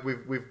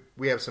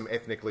have some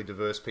ethnically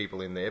diverse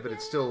people in there, but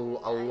it's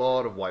still a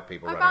lot of white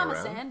people running Obama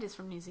around. Sand is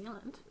from New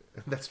Zealand.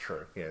 That's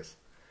true. Yes.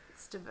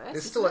 It's diverse.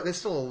 There's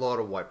still a lot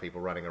of white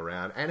people running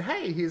around, and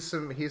hey, here's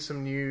some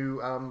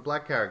new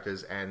black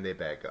characters, and they're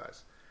bad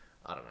guys.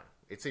 I don't know.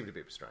 It seemed a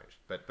bit strange,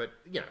 but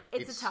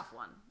it's a tough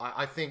one.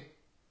 I think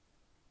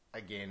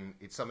again,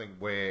 it's something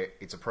where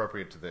it's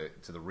appropriate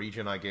to the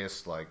region, I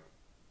guess. I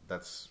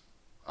don't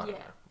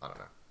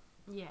know.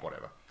 Yeah.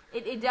 Whatever.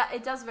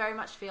 It does very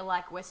much feel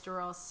like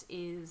Westeros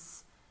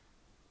is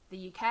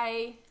the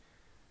UK,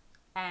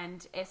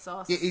 and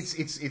Essos. Yeah, it's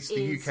the is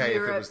UK if it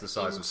Europe was the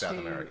size of South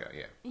into- America.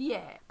 Yeah.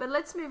 Yeah, but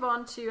let's move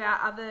on to our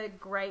other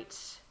great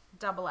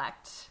double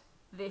act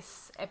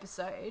this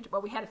episode.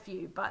 Well, we had a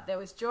few, but there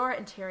was Jorah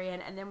and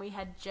Tyrion, and then we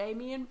had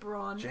Jaime and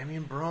Bronn Jaime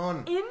and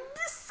Bronn. in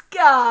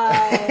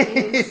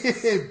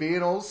disguise.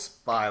 Being all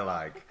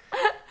spy-like.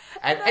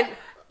 And they're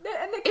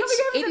coming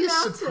over it the is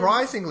mountains.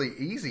 surprisingly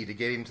easy to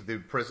get into the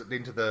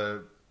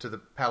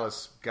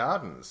palace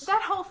gardens.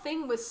 That whole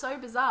thing was so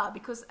bizarre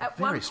because at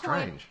Very one point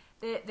strange.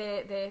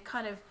 they're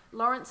kind of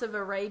Lawrence of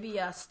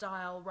Arabia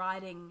style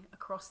riding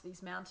across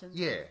these mountains.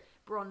 Yeah. with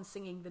Bronn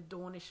singing the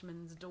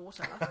Dornishman's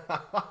daughter,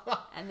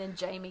 and then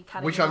Jaime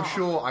cutting Which it I'm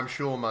off.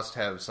 sure must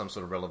have some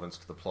sort of relevance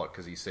to the plot,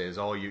 because he says,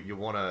 "Oh, you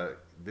want to?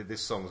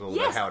 This song's all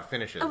Yes, about how it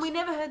finishes." and we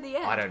never heard the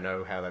end. I don't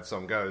know how that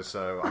song goes,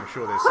 so I'm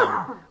sure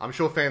I'm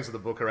sure fans of the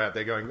book are out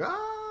there going,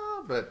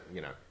 but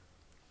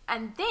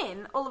And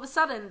then, all of a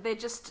sudden, they're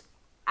just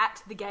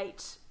at the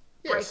gate,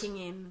 Yes. breaking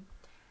in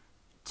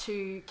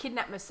to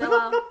kidnap But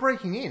Marcella. not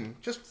breaking in,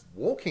 just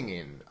walking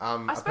in.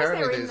 I suppose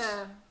Apparently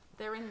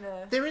they're in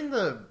the they're in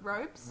the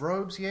robes.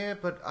 robes, yeah,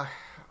 but I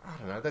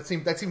don't know. That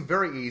seemed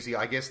very easy.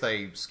 I guess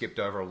they skipped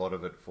over a lot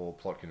of it for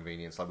plot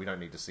convenience. Like, we don't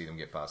need to see them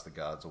get past the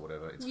guards or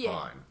whatever. It's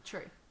fine.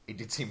 True. It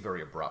did seem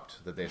very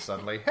abrupt that they're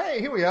suddenly, hey,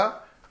 here we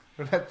are.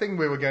 That thing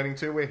we were going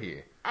to, we're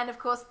here. And of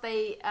course,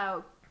 they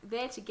are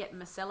there to get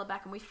Marcella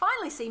back, and we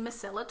finally see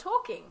Marcella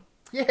talking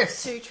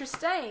Yes. to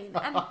Tristane.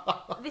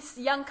 And this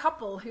young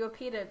couple who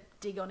appear to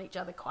dig on each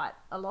other quite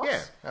a lot.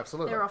 Yeah,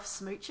 absolutely. They're off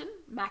smooching,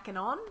 macking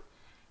on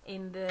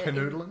in the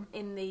Canoodling.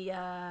 in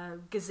the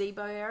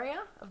gazebo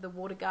area of the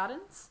water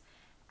gardens,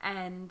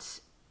 and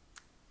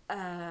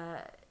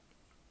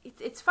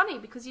it's funny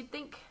because you'd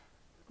think,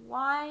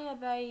 why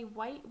have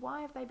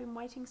they been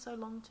waiting so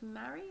long to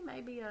marry?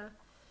 Maybe a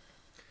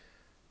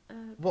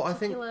Well, I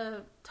think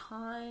particular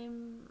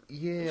time.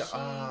 yeah. Has she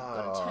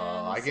got a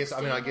turn I guess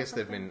 16 or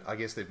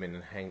they've something?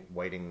 been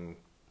waiting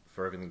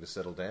for everything to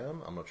settle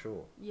down. I'm not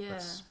sure. Yeah.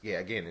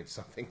 Again, it's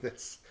something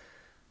that's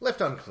left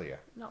unclear.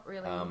 Not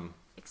really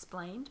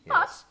explained. yes.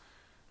 But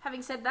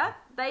having said that,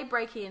 they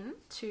break in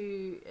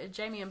to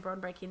Jamie and Bronn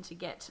break in to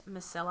get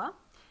Marcella,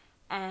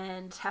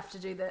 and have to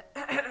do the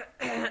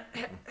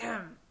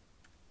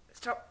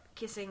stop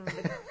kissing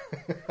the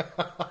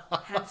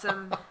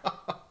handsome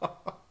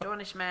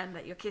Dornish man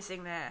that you're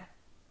kissing their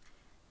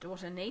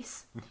daughter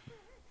niece.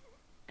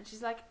 And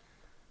she's like,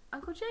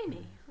 Uncle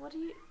Jamie, what are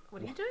you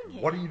doing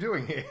here? What are you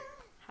doing here?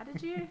 How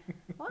did you...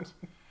 What?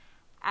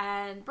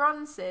 And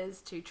Bronn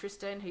says to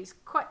Tristan, who's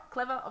quite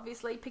clever,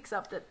 obviously, picks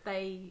up that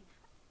they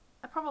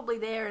are probably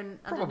there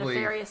under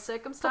nefarious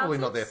circumstances. Probably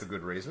not there for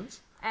good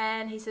reasons.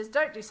 And he says,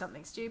 don't do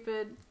something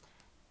stupid.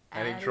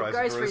 And he tries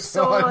goes for for his his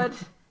sword. sword.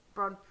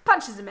 Bronn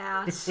punches him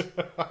out.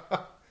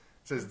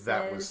 Says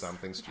that was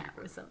something stupid.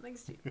 That was something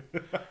stupid.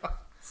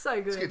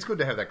 So good. It's good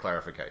to have that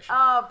clarification.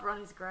 Oh,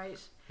 Bronn is great.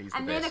 He's the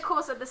And then, best. of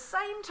course, at the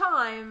same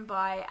time,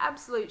 by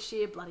absolute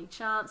sheer bloody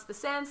chance, the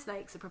Sand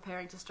Snakes are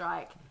preparing to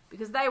strike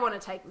because they want to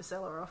take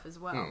Marcella off as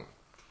well.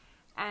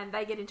 And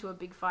they get into a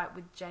big fight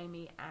with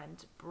Jamie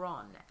and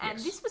Bronn. And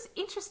Yes. this was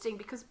interesting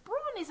because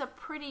Bronn is a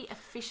pretty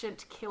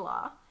efficient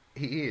killer.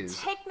 He is.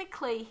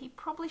 Technically, he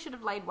probably should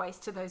have laid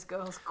waste to those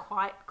girls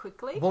quite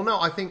quickly. Well, no,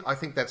 I think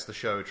that's the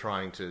show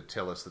trying to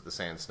tell us that the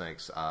Sand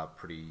Snakes are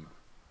pretty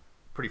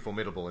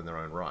formidable in their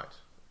own right.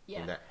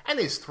 Yeah. In that. And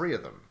there's 3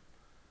 of them.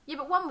 Yeah,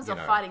 but one was You off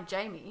know. fighting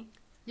Jamie.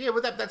 Yeah,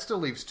 well, that still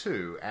leaves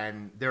 2,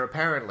 and they're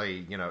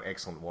apparently,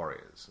 excellent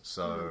warriors.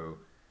 So,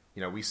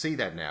 we see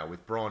that now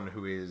with Bronn,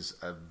 who is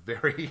a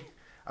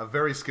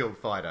very skilled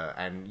fighter,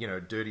 and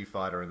dirty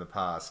fighter in the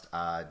past,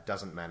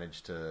 doesn't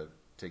manage to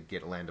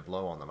get land a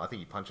blow on them. I think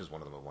he punches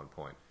one of them at one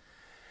point.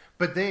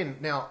 But then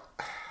now,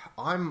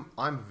 I'm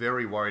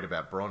very worried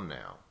about Bronn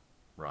now,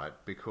 right?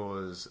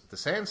 Because the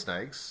Sand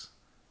Snakes,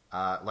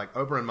 like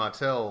Oberyn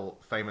Martell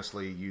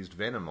famously used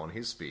venom on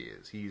his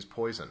spears. He used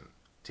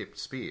poison-tipped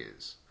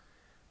spears,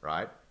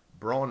 right?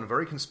 Bronn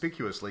very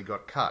conspicuously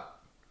got cut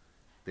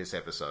this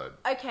episode.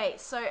 Okay,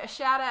 so a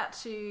shout out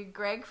to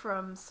Greg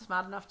from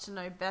Smart Enough to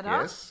Know Better,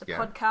 Yes, the yeah.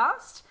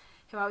 podcast,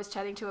 who I was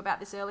chatting to about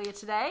this earlier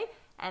today,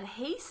 and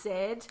he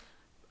said,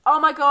 "Oh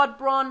my God,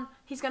 Bronn,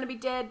 he's going to be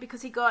dead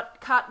because he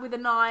got cut with a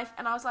knife."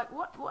 And I was like,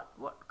 "What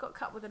got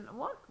cut with a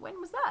what? When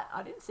was that?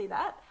 I didn't see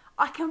that.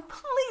 I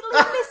completely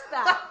missed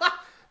that."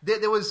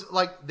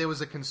 There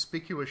was a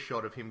conspicuous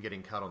shot of him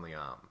getting cut on the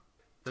arm.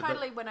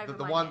 Totally went over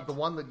the my one head. the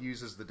one that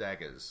uses the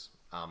daggers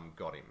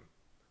got him,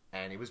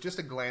 and it was just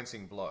a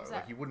glancing blow. Is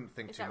Like that- you wouldn't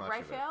think Is too that much of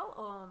it. Raphael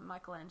or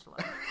Michelangelo?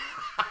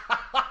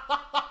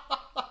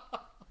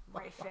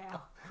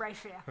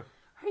 Raphael.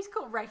 Who's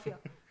called Raphael?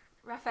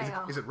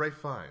 Raphael. Is it Rafe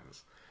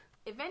Fiennes?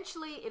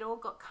 Eventually, it all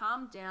got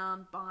calmed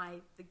down by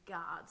the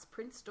guards,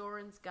 Prince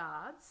Doran's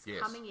guards,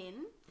 Yes. coming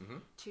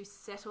in to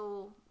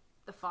settle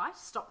the fight,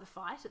 stop the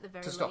fight at the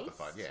very To least. stop the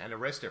fight, yeah, and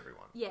arrest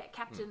everyone. Yeah,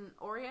 Captain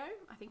Oreo,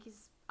 I think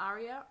he's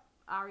Ario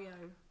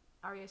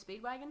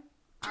Speedwagon.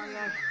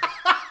 Ario.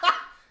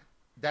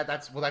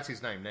 That's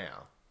his name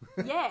now.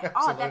 Yeah.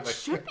 Oh, that Absolutely.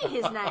 should be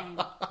his name.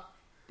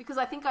 Because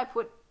I think I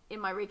put in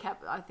my recap,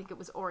 I think it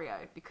was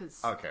Oreo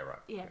because. Okay, right.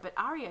 Yeah, but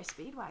Ario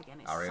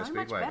Speedwagon is Ario so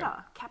much Speedwagon.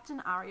 better.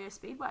 Captain Ario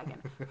Speedwagon.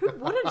 Who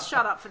wouldn't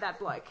shut up for that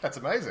bloke? That's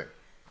amazing.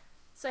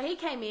 So he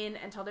came in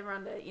and told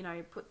everyone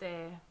to, put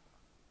their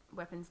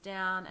weapons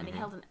down, and he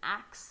held an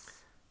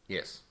axe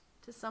Yes,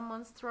 to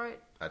someone's throat.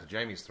 to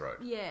Jamie's throat,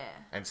 Yeah.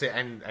 and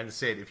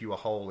said if you were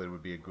whole, it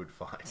would be a good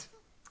fight,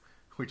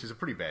 which is a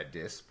pretty bad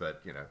diss,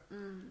 but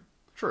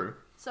true.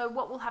 So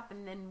what will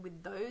happen then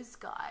with those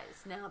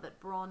guys now that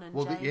Bronn and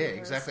Well, Jamie yeah, are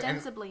exactly. And-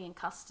 ostensibly in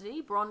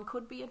custody? Bronn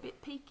could be a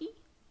bit peaky.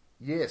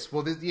 Yes,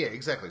 well, yeah,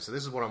 exactly. So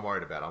this is what I'm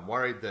worried about. I'm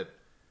worried that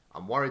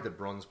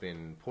Bronn's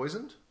been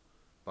poisoned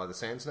by the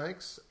Sand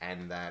Snakes,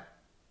 and that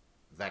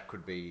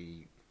could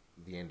be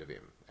the end of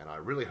him. And I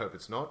really hope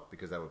it's not,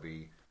 because that would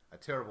be a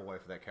terrible way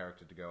for that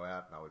character to go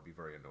out, and I would be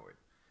very annoyed.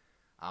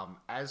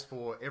 As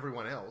for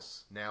everyone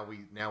else, now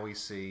we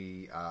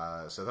see.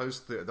 So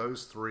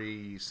those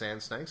three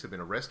sand snakes have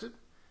been arrested,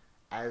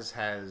 as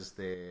has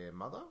their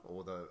mother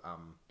or the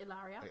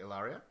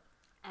Ilaria,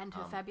 and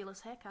her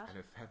fabulous haircut.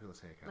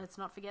 Let's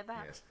not forget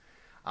that. Yes.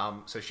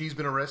 So she's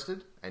been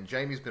arrested, and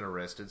Jamie's been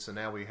arrested. So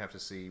now we have to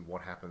see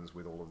what happens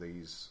with all of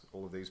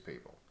these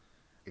people.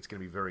 It's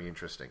going to be very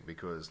interesting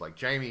because, like,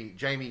 Jamie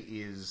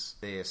is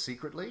there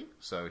secretly.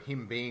 So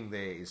him being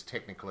there is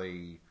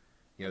technically,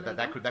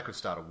 that could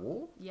start a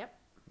war. Yep.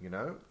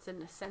 It's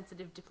a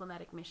sensitive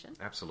diplomatic mission.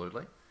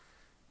 Absolutely.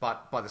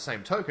 But by the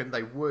same token,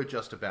 they were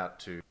just about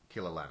to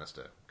kill a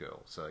Lannister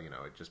girl. So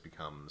it just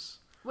becomes.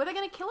 Were they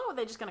going to kill her, or were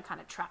they just going to kind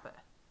of trap her?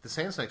 The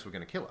Sand Snakes were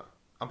going to kill her.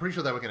 I'm pretty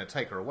sure they were going to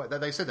take her away.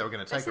 They said they were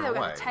going to take her away. They said they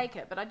were going to take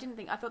her, but I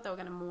thought they were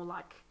going to more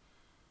like,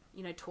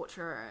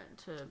 torture her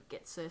to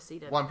get Cersei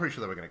to. Well, I'm pretty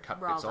sure they were going to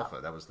cut bits off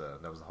her. That was the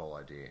whole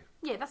idea.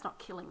 Yeah, that's not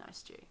killing though,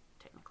 Stu,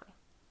 technically.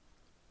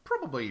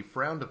 Probably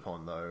frowned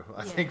upon though.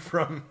 I think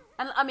from.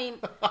 And I mean,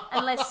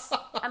 unless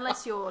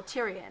you're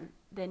Tyrion,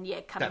 then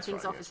cutting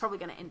things off is probably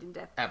going to end in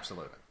death.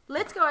 Absolutely.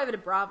 Let's go over to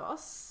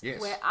Braavos,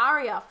 where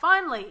Arya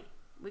finally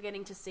we're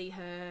getting to see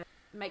her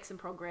make some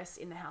progress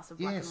in the House of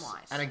Black and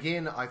White. And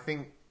again, I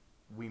think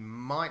we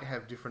might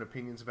have different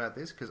opinions about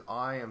this because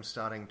I am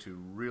starting to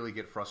really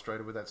get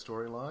frustrated with that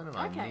storyline, and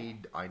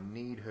I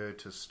need her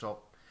to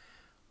stop.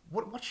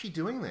 What's she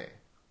doing there?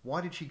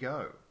 Why did she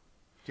go?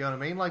 Do you know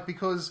what I mean? Like,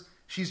 because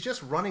she's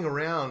just running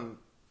around,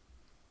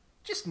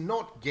 just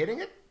not getting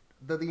it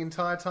the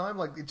entire time.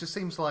 Like, it just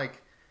seems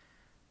like,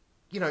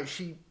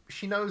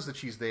 she knows that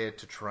she's there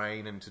to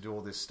train and to do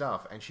all this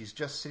stuff, and she's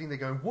just sitting there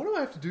going, "What do I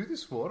have to do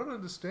this for? I don't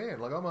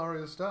understand. Like, I'm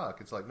Arya Stark."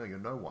 It's like, no, you're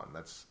no one.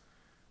 That's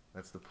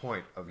the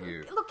point of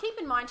you. Look, keep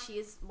in mind she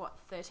is,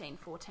 13,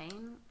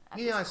 14 at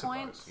this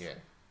point? Suppose, yeah.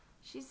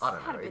 She's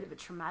had a bit of a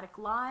traumatic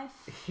life.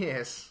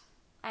 Yes.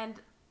 And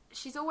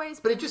she's always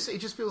been... But it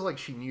just feels like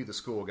she knew the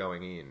score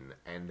going in,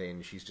 and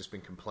then she's just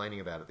been complaining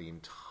about it the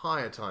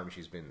entire time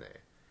she's been there.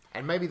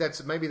 And maybe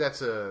that's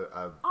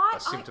a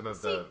symptom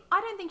of the...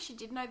 I don't think she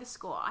did know the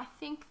score. I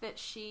think that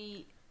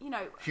she...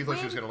 She thought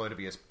she was going to learn to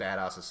be a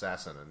badass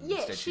assassin, and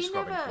instead she's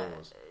scrubbing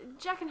floors.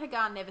 Jack and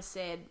Hagar never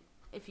said...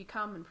 If you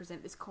come and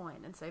present this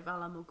coin and say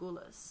Vala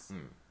Morghulis,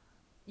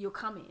 you'll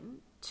come in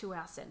to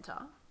our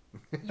centre.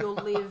 You'll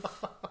live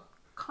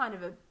kind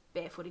of a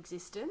barefoot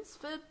existence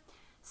for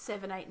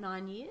 7, 8,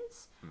 9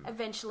 years.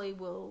 Eventually,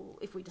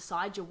 if we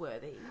decide you're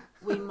worthy,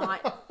 we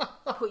might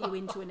put you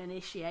into an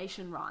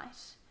initiation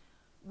rite,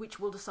 which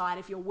will decide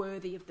if you're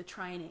worthy of the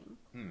training.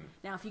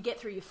 Now, if you get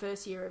through your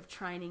first year of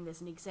training, there's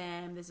an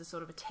exam, there's a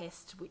sort of a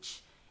test,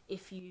 which...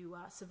 If you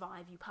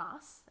survive, you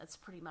pass. That's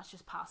pretty much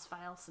just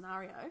pass-fail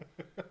scenario.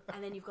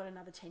 And then you've got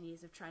another 10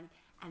 years of training.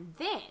 And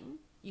then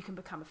you can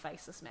become a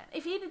faceless man.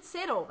 If he had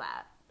said all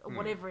that, or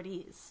whatever it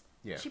is,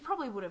 she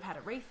probably would have had a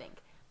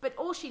rethink. But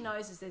all she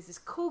knows is there's this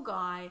cool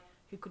guy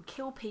who could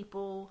kill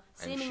people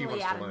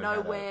seemingly out of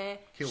nowhere.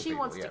 She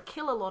wants to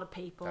kill a lot of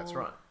people. That's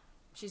right.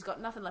 She's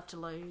got nothing left to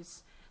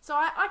lose. So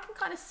I can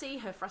kind of see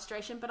her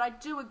frustration, but I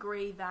do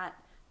agree that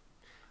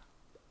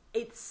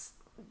it's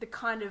the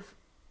kind of...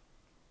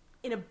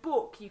 In a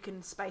book, you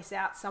can space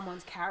out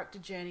someone's character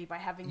journey by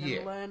having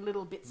them learn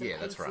little bits and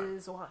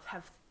pieces or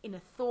have inner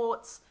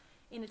thoughts.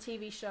 In a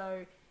TV show,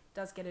 it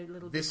does get a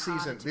little bit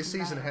harder to This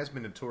season convey. has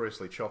been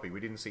notoriously choppy.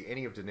 We didn't see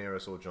any of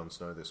Daenerys or Jon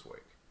Snow this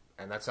week,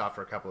 and that's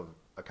after a couple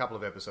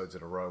of episodes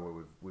in a row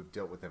where we've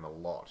dealt with them a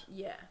lot.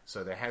 Yeah.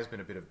 So there has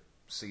been a bit of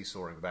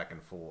seesawing back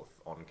and forth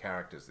on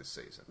characters this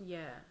season.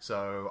 Yeah.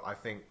 So I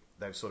think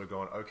they've sort of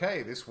gone,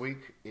 okay, this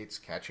week it's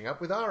catching up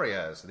with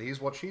Arya, so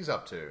here's what she's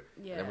up to.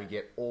 Yeah. And then we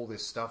get all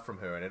this stuff from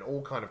her, and it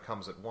all kind of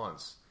comes at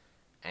once.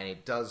 And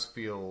it does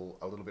feel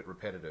a little bit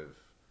repetitive.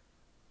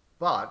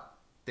 But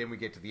then we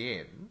get to the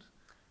end,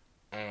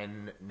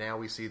 and now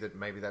we see that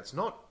maybe that's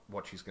not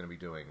what she's going to be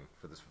doing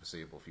for the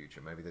foreseeable future.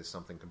 Maybe there's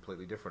something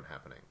completely different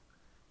happening.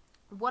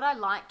 What I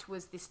liked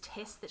was this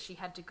test that she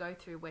had to go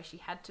through where she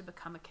had to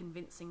become a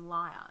convincing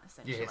liar,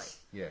 essentially. Yes,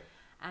 yeah.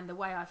 And the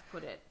way I've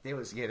put it... There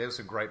was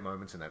some great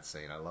moments in that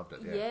scene. I loved it,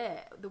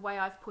 Yeah, the way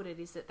I've put it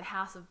is that the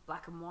House of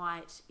Black and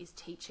White is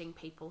teaching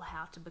people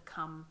how to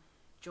become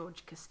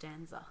George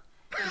Costanza.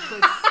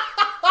 Because,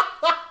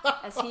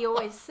 as he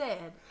always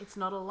said, it's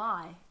not a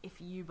lie if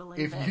you believe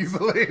it. If you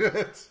believe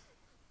it.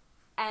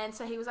 And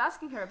so he was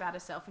asking her about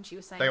herself, and she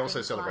was saying... They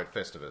also celebrate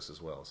Festivus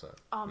as well, so...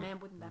 Oh, man,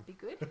 wouldn't that be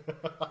good?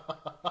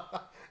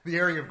 The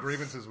airing of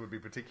grievances would be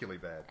particularly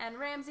bad. And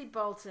Ramsay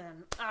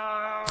Bolton.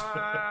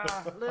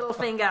 Little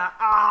finger.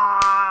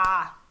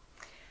 Ah.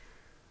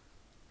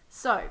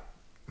 So,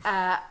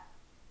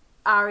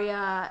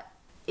 Arya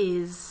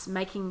is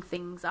making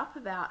things up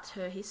about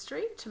her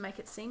history to make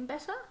it seem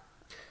better.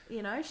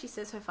 She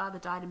says her father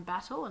died in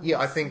battle, and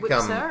I think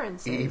whips her and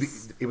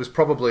says... It was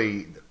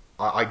probably...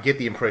 I get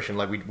the impression,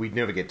 like, we'd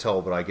never get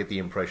told, but I get the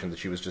impression that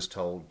she was just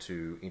told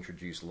to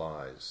introduce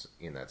lies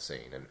in that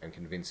scene and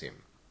convince him.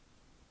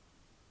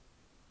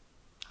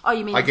 Oh,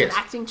 you mean it's an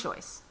acting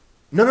choice?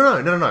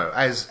 No.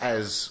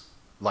 As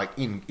like,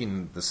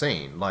 in the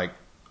scene, like,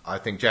 I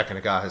think Jack and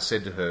Hagar has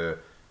said to her,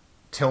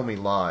 tell me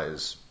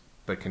lies,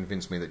 but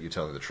convince me that you're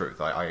telling the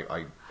truth.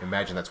 I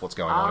imagine that's what's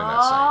going on in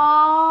that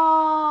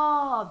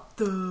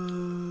scene. Do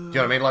you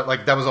know what I mean?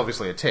 Like that was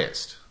obviously a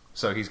test.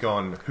 So he's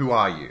gone, who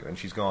are you? And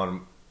she's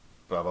gone,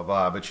 blah, blah,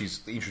 blah. But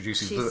she's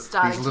introduced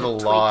these little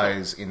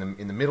lies in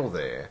the middle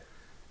there.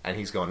 And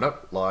he's gone,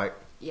 nope, lie,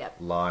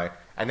 lie.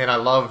 And then I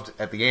loved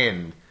at the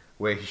end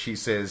where she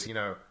says, you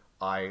know,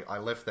 I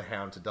left the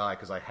hound to die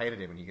because I hated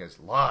him. And he goes,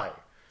 lie.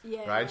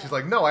 Yeah. Right? And she's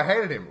like, no, I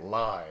hated him.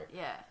 Lie.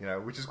 Yeah. You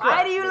know, which is great.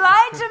 Why do you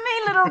lie to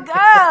me, little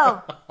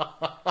girl?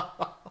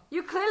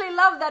 You clearly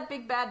love that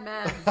big bad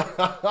man.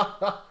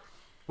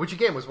 Which,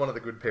 again, was one of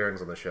the good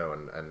pairings on the show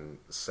and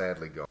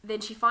sadly gone.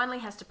 Then she finally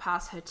has to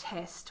pass her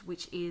test,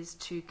 which is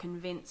to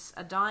convince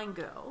a dying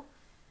girl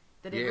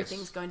that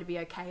everything's going to be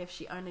okay if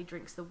she only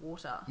drinks the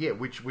water. Yeah,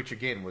 which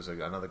again, was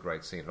another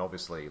great scene. And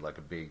obviously, like,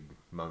 a big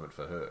moment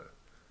for her.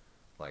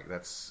 Like,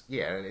 that's...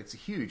 Yeah, it's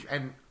huge.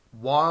 And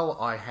while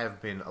I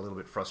have been a little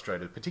bit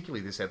frustrated,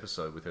 particularly this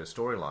episode with her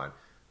storyline,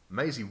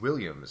 Maisie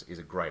Williams is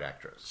a great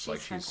actress.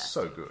 She's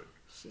so good.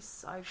 She's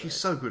so good. She's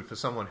so good for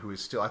someone who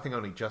is still, I think,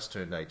 only just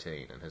turned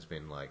 18 and has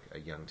been, like, a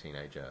young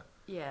teenager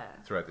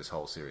throughout this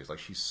whole series. Like,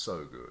 she's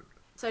so good.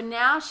 So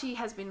now she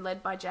has been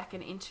led by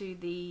Jaqen into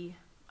the,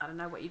 I don't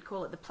know what you'd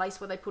call it, the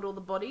place where they put all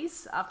the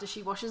bodies after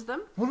she washes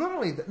them. Well, not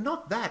only that,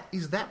 not that.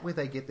 Is that where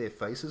they get their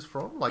faces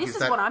from? Like, this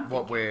is what I'm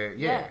thinking.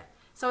 Yeah.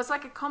 So it's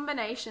like a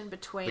combination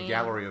between... The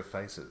gallery of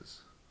faces.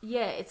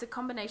 Yeah, it's a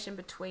combination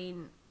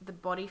between the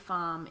body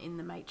farm in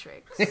The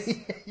Matrix.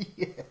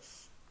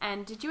 Yes.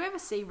 And did you ever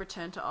see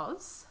Return to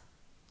Oz?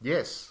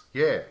 Yes.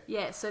 Yeah.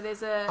 Yeah, so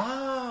there's a...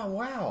 Ah,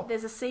 wow.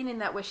 There's a scene in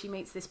that where she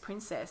meets this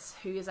princess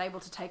who is able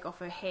to take off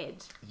her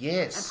head.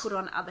 Yes. And put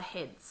on other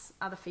heads,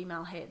 other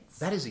female heads.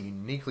 That is a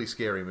uniquely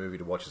scary movie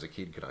to watch as a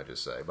kid, can I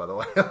just say, by the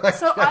way.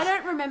 So I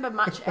don't remember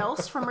much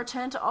else from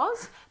Return to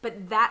Oz,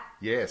 but that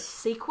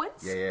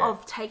sequence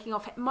of taking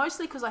off...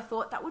 Mostly because I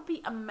thought that would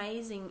be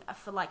amazing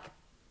for, like,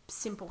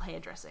 simple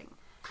hairdressing.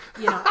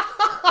 You know?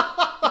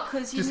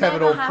 Because you just never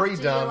have it all have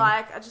pre-done. to, you're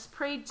like, I just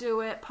pre-do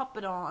it, pop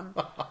it on.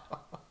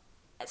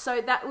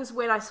 So that was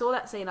when I saw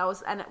that scene.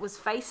 And it was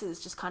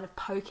faces just kind of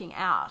poking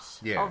out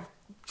of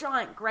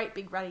giant, great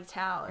big ruddy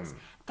towers.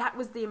 That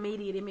was the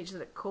immediate image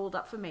that it called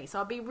up for me. So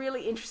I'd be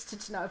really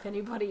interested to know if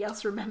anybody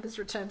else remembers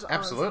Return to Oz.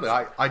 Absolutely.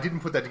 I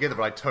didn't put that together,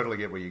 but I totally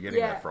get where you're getting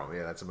that from.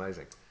 Yeah, that's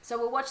amazing. So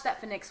we'll watch that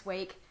for next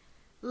week.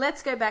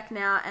 Let's go back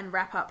now and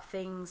wrap up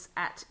things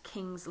at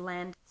King's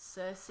Landing.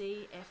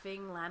 Cersei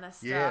effing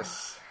Lannister.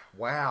 Yes.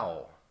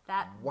 Wow.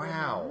 That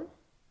woman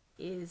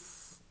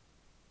is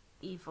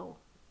evil.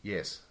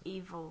 Yes.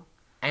 Evil.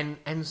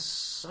 And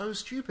so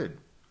stupid.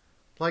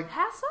 Like,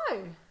 how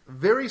so?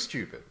 Very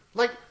stupid.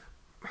 Like,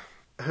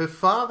 her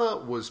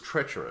father was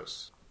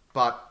treacherous,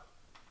 but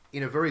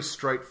in a very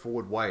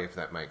straightforward way, if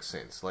that makes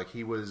sense. Like,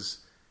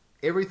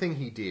 everything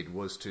he did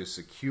was to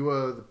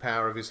secure the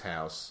power of his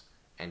house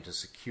and to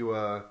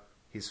secure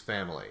his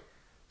family.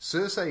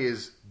 Cersei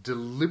is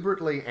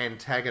deliberately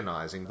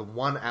antagonizing the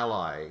one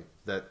ally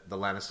that the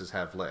Lannisters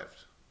have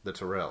left, the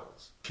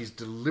Tyrells. She's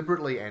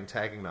deliberately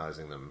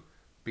antagonizing them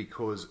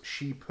because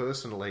she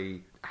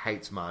personally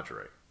hates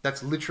Marjorie.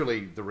 That's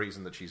literally the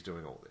reason that she's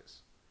doing all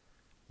this.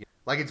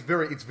 Like, it's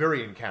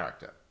very in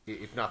character,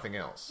 if nothing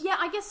else. Yeah,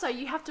 I guess so.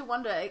 You have to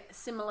wonder a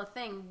similar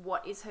thing.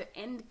 What is her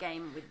end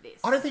game with this?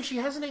 I don't think she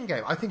has an end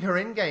game. I think her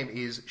end game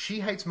is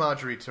she hates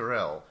Marjorie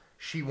Tyrell.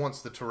 She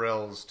wants the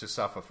Tyrells to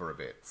suffer for a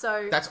bit.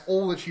 So that's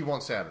all that she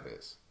wants out of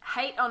this.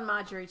 Hate on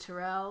Marjorie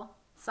Tyrell,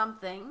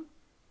 something,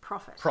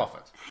 profit.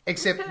 Profit.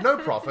 Except no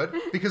profit,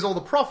 because all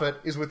the profit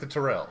is with the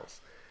Tyrells.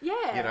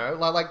 Yeah. You know,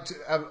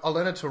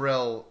 Olenna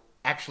Tyrell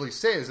actually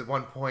says at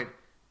one point,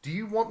 do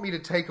you want me to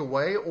take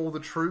away all the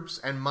troops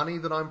and money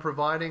that I'm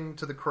providing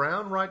to the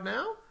crown right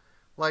now?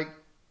 Like,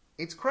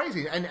 it's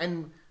crazy.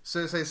 And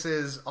Cersei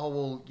says, oh,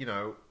 well, you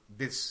know,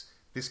 this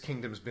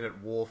kingdom's been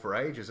at war for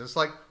ages. And it's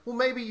like, well,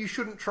 maybe you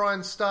shouldn't try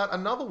and start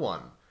another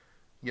one.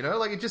 You know,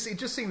 like, it just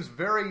seems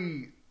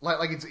very,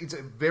 like it's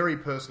a very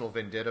personal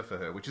vendetta for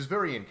her, which is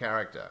very in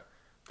character.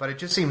 But it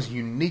just seems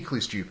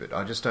uniquely stupid.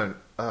 I just don't,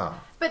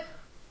 But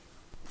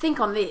think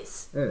on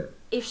this.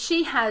 If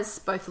she has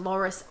both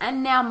Loras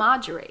and now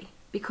Marjorie,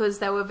 because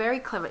they were very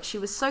clever. She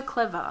was so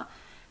clever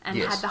and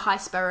had the High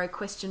Sparrow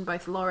question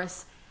both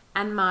Loras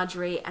and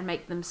Marjorie and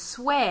make them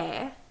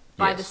swear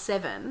by the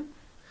Seven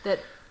that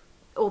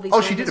all these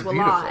rumors were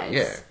lies.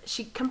 Yeah.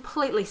 She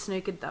completely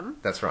snookered them.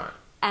 That's right.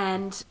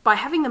 And by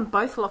having them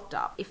both locked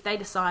up, if they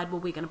decide, well,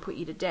 we're going to put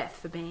you to death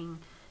for being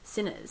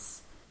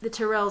sinners, the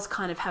Tyrells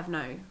kind of have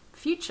no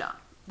future.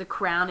 The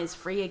crown is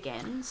free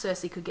again.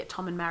 Cersei could get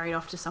Tommen married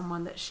off to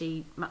someone that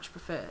she much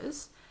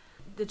prefers.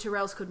 The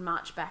Tyrells could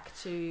march back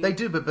to... They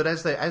do, but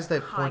as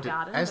they've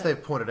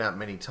pointed out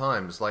many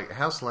times, like,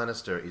 House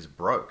Lannister is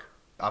broke.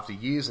 After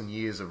years and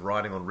years of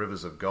riding on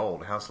rivers of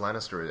gold, House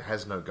Lannister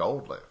has no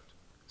gold left.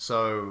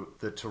 So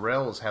the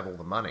Tyrells have all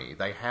the money.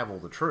 They have all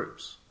the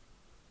troops.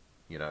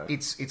 You know,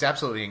 it's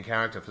absolutely in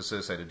character for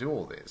Cersei to do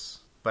all this.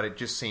 But it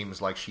just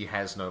seems like she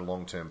has no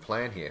long-term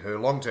plan here. Her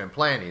long-term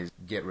plan is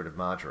get rid of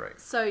Marjorie.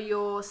 So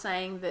you're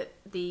saying that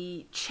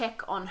the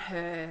check on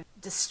her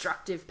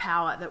destructive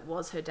power that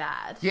was her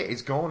dad. Yeah,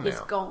 it's gone now.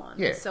 It's gone.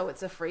 Yeah. So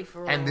it's a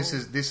free-for-all. And this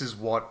is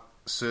what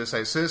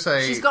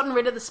Cersei... She's gotten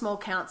rid of the small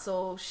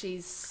council.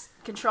 She's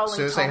controlling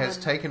Cersei Tommen. has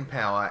taken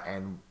power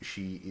and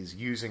she is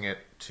using it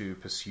to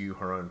pursue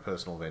her own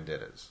personal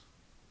vendettas.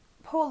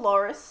 Poor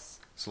Loras.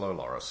 Slow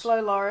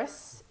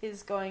Loras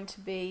is going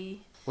to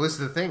be... Well, this is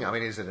the thing. I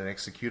mean, is it an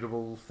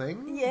executable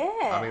thing?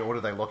 Yeah. I mean, or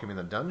do they lock him in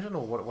the dungeon,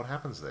 or what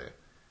happens there?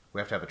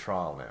 We have to have a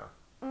trial now.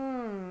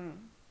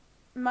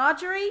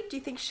 Marjorie, do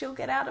you think she'll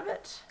get out of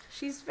it?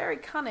 She's very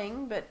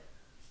cunning, but,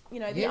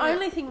 the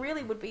only thing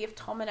really would be if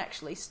Tommen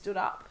actually stood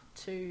up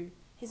to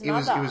his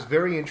mother. It was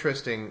very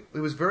interesting. It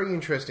was very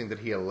interesting that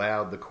he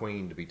allowed the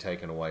Queen to be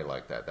taken away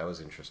like that. That was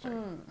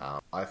interesting.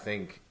 I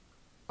think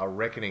a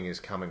reckoning is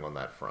coming on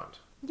that front.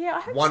 Yeah,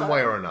 I hope One so.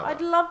 way or another. I'd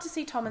love to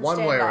see Tommen stand up.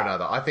 One way or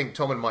another. I think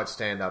Tommen might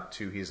stand up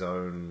to his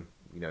own,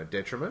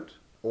 detriment.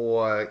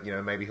 Or,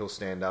 maybe he'll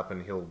stand up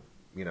and he'll,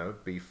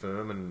 be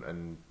firm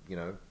and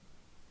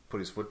put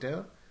his foot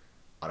down.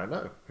 I don't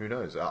know. Who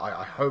knows?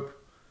 I hope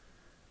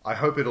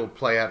it'll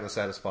play out in a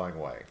satisfying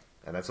way.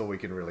 And that's all we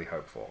can really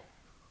hope for.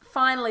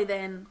 Finally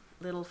then,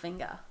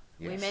 Littlefinger.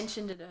 Yes. We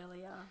mentioned it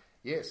earlier.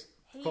 Yes.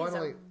 He's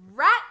Finally, a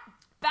rat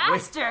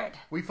bastard!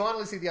 we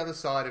finally see the other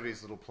side of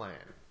his little plan.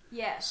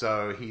 Yeah.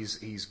 So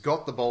he's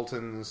got the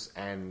Boltons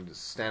and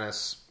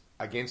Stannis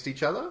against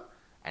each other,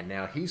 and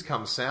now he's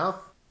come south,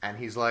 and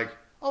he's like,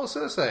 "Oh,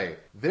 Cersei,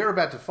 they're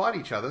about to fight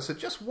each other, so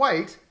just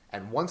wait,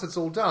 and once it's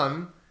all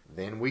done,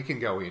 then we can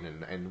go in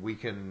and we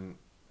can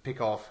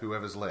pick off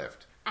whoever's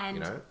left."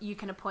 And you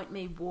can appoint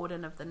me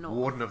Warden of the North.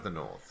 Warden of the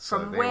North. So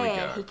From there we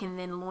where go. he can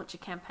then launch a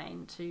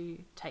campaign to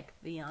take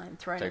the Iron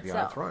Throne Take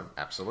itself. the Iron Throne,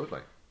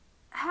 absolutely.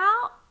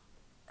 How...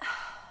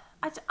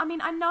 I mean,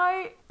 I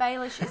know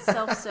Baelish is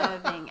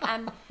self-serving,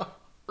 and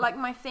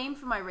my theme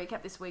for my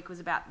recap this week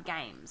was about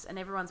games, and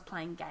everyone's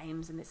playing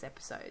games in this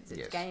episode.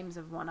 It's games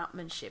of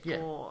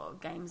one-upmanship, or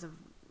games of,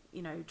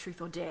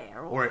 truth or dare.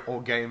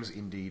 Or games,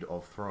 indeed,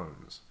 of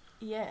thrones.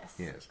 Yes.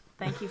 Yes.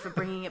 Thank you for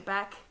bringing it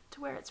back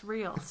to where it's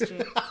real, Stu.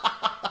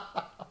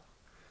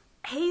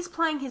 He's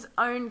playing his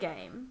own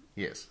game.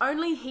 Yes.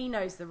 Only he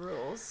knows the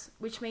rules,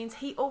 which means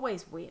he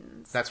always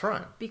wins. That's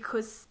right.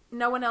 Because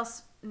no one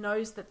else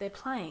knows that they're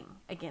playing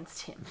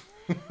against him.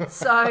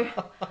 So,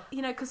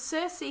 because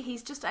Cersei,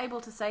 he's just able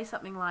to say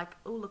something like,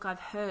 "Oh, look, I've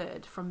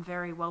heard from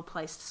very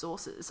well-placed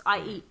sources,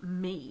 i.e.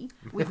 me,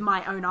 with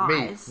my own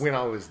eyes. Me, when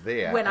I was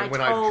there, when I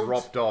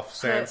dropped off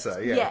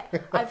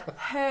Sansa, I've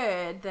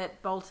heard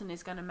that Bolton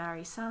is going to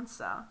marry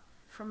Sansa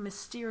from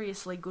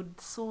mysteriously good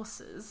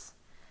sources."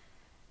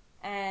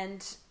 And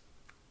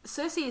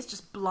Cersei is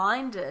just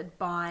blinded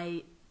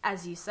by,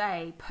 as you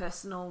say,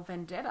 personal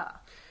vendetta.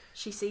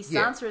 She sees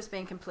Sansa as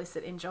being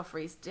complicit in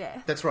Joffrey's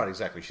death. That's right,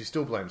 exactly. She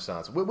still blames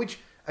Sansa, which,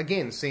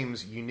 again,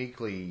 seems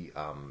uniquely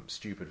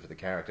stupid for the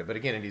character. But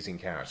again, it is in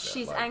character.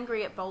 She's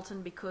angry at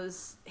Bolton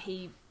because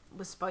he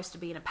was supposed to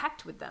be in a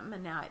pact with them,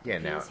 and now it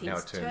appears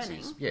he's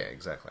turning. Yeah,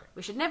 exactly.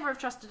 We should never have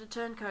trusted a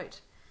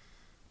turncoat.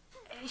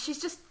 She's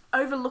just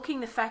overlooking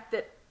the fact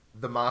that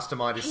the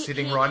mastermind is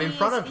sitting right in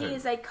front of him. He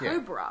is a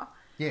cobra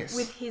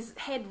with his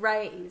head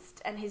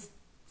raised and his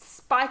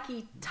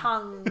spiky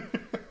tongue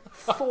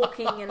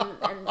forking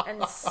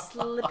and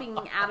slipping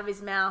out of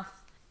his mouth,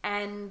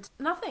 and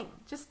nothing.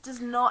 Just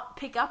does not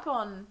pick up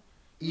on...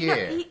 He's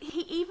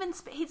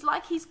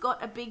like he's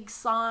got a big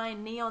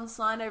sign, neon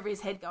sign over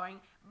his head going,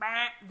 "Bah,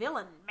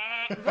 villain,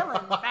 bah,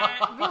 villain,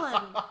 bah,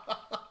 villain."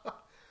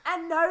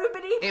 And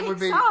nobody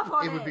picks up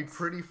on it. It would be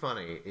pretty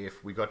funny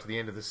if we got to the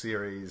end of the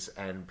series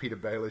and Peter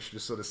Baelish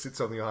just sort of sits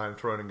on the Iron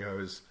Throne and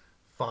goes,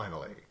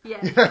 "Finally." Yeah.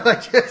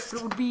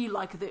 It would be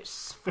like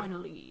this.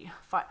 Finally.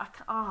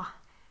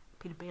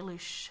 Peter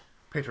Baelish.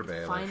 Peter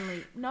Baelish.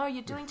 Finally. No,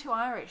 you're doing too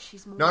Irish.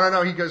 He's more...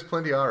 No, he goes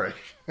plenty Irish.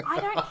 I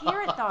don't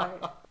hear it,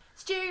 though.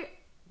 Stu,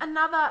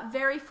 another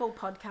very full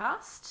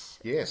podcast.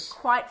 Yes.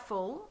 Quite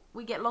full.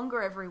 We get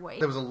longer every week.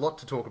 There was a lot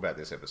to talk about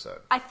this episode.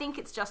 I think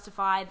it's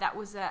justified. That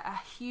was a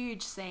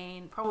huge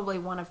scene. Probably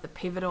one of the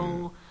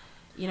pivotal,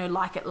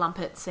 like it, lump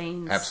it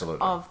scenes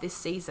of this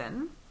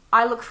season.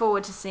 I look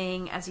forward to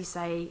seeing, as you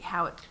say,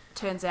 how it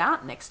turns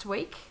out next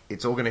week.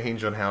 It's all going to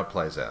hinge on how it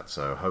plays out,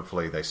 so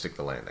hopefully they stick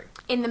the landing.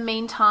 In the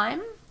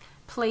meantime,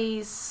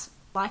 please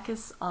like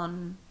us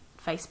on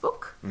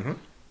Facebook. Mm-hmm.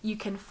 You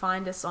can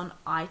find us on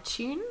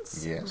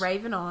iTunes, yes.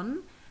 Raven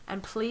On,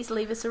 and please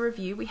leave us a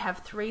review. We have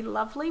 3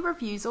 lovely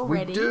reviews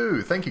already. We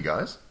do. Thank you,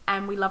 guys.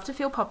 And we love to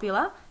feel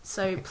popular,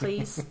 so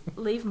please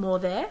leave more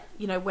there.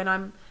 When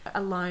I'm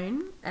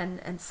alone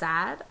and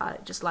sad, I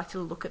just like to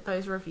look at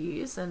those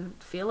reviews and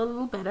feel a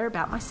little better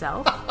about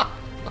myself.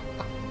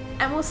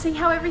 And we'll see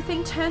how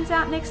everything turns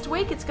out next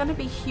week. It's going to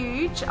be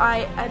huge. I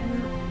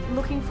am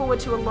looking forward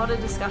to a lot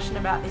of discussion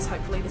about this,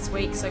 hopefully this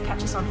week, so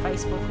catch us on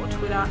Facebook or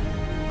Twitter.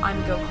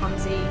 I'm Gil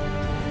Comsey.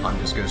 I'm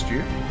Disco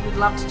Stu. We'd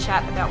love to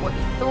chat about what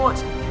you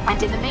thought.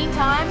 And in the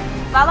meantime,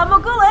 Vala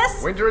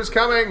Morgulis! Winter is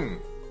coming!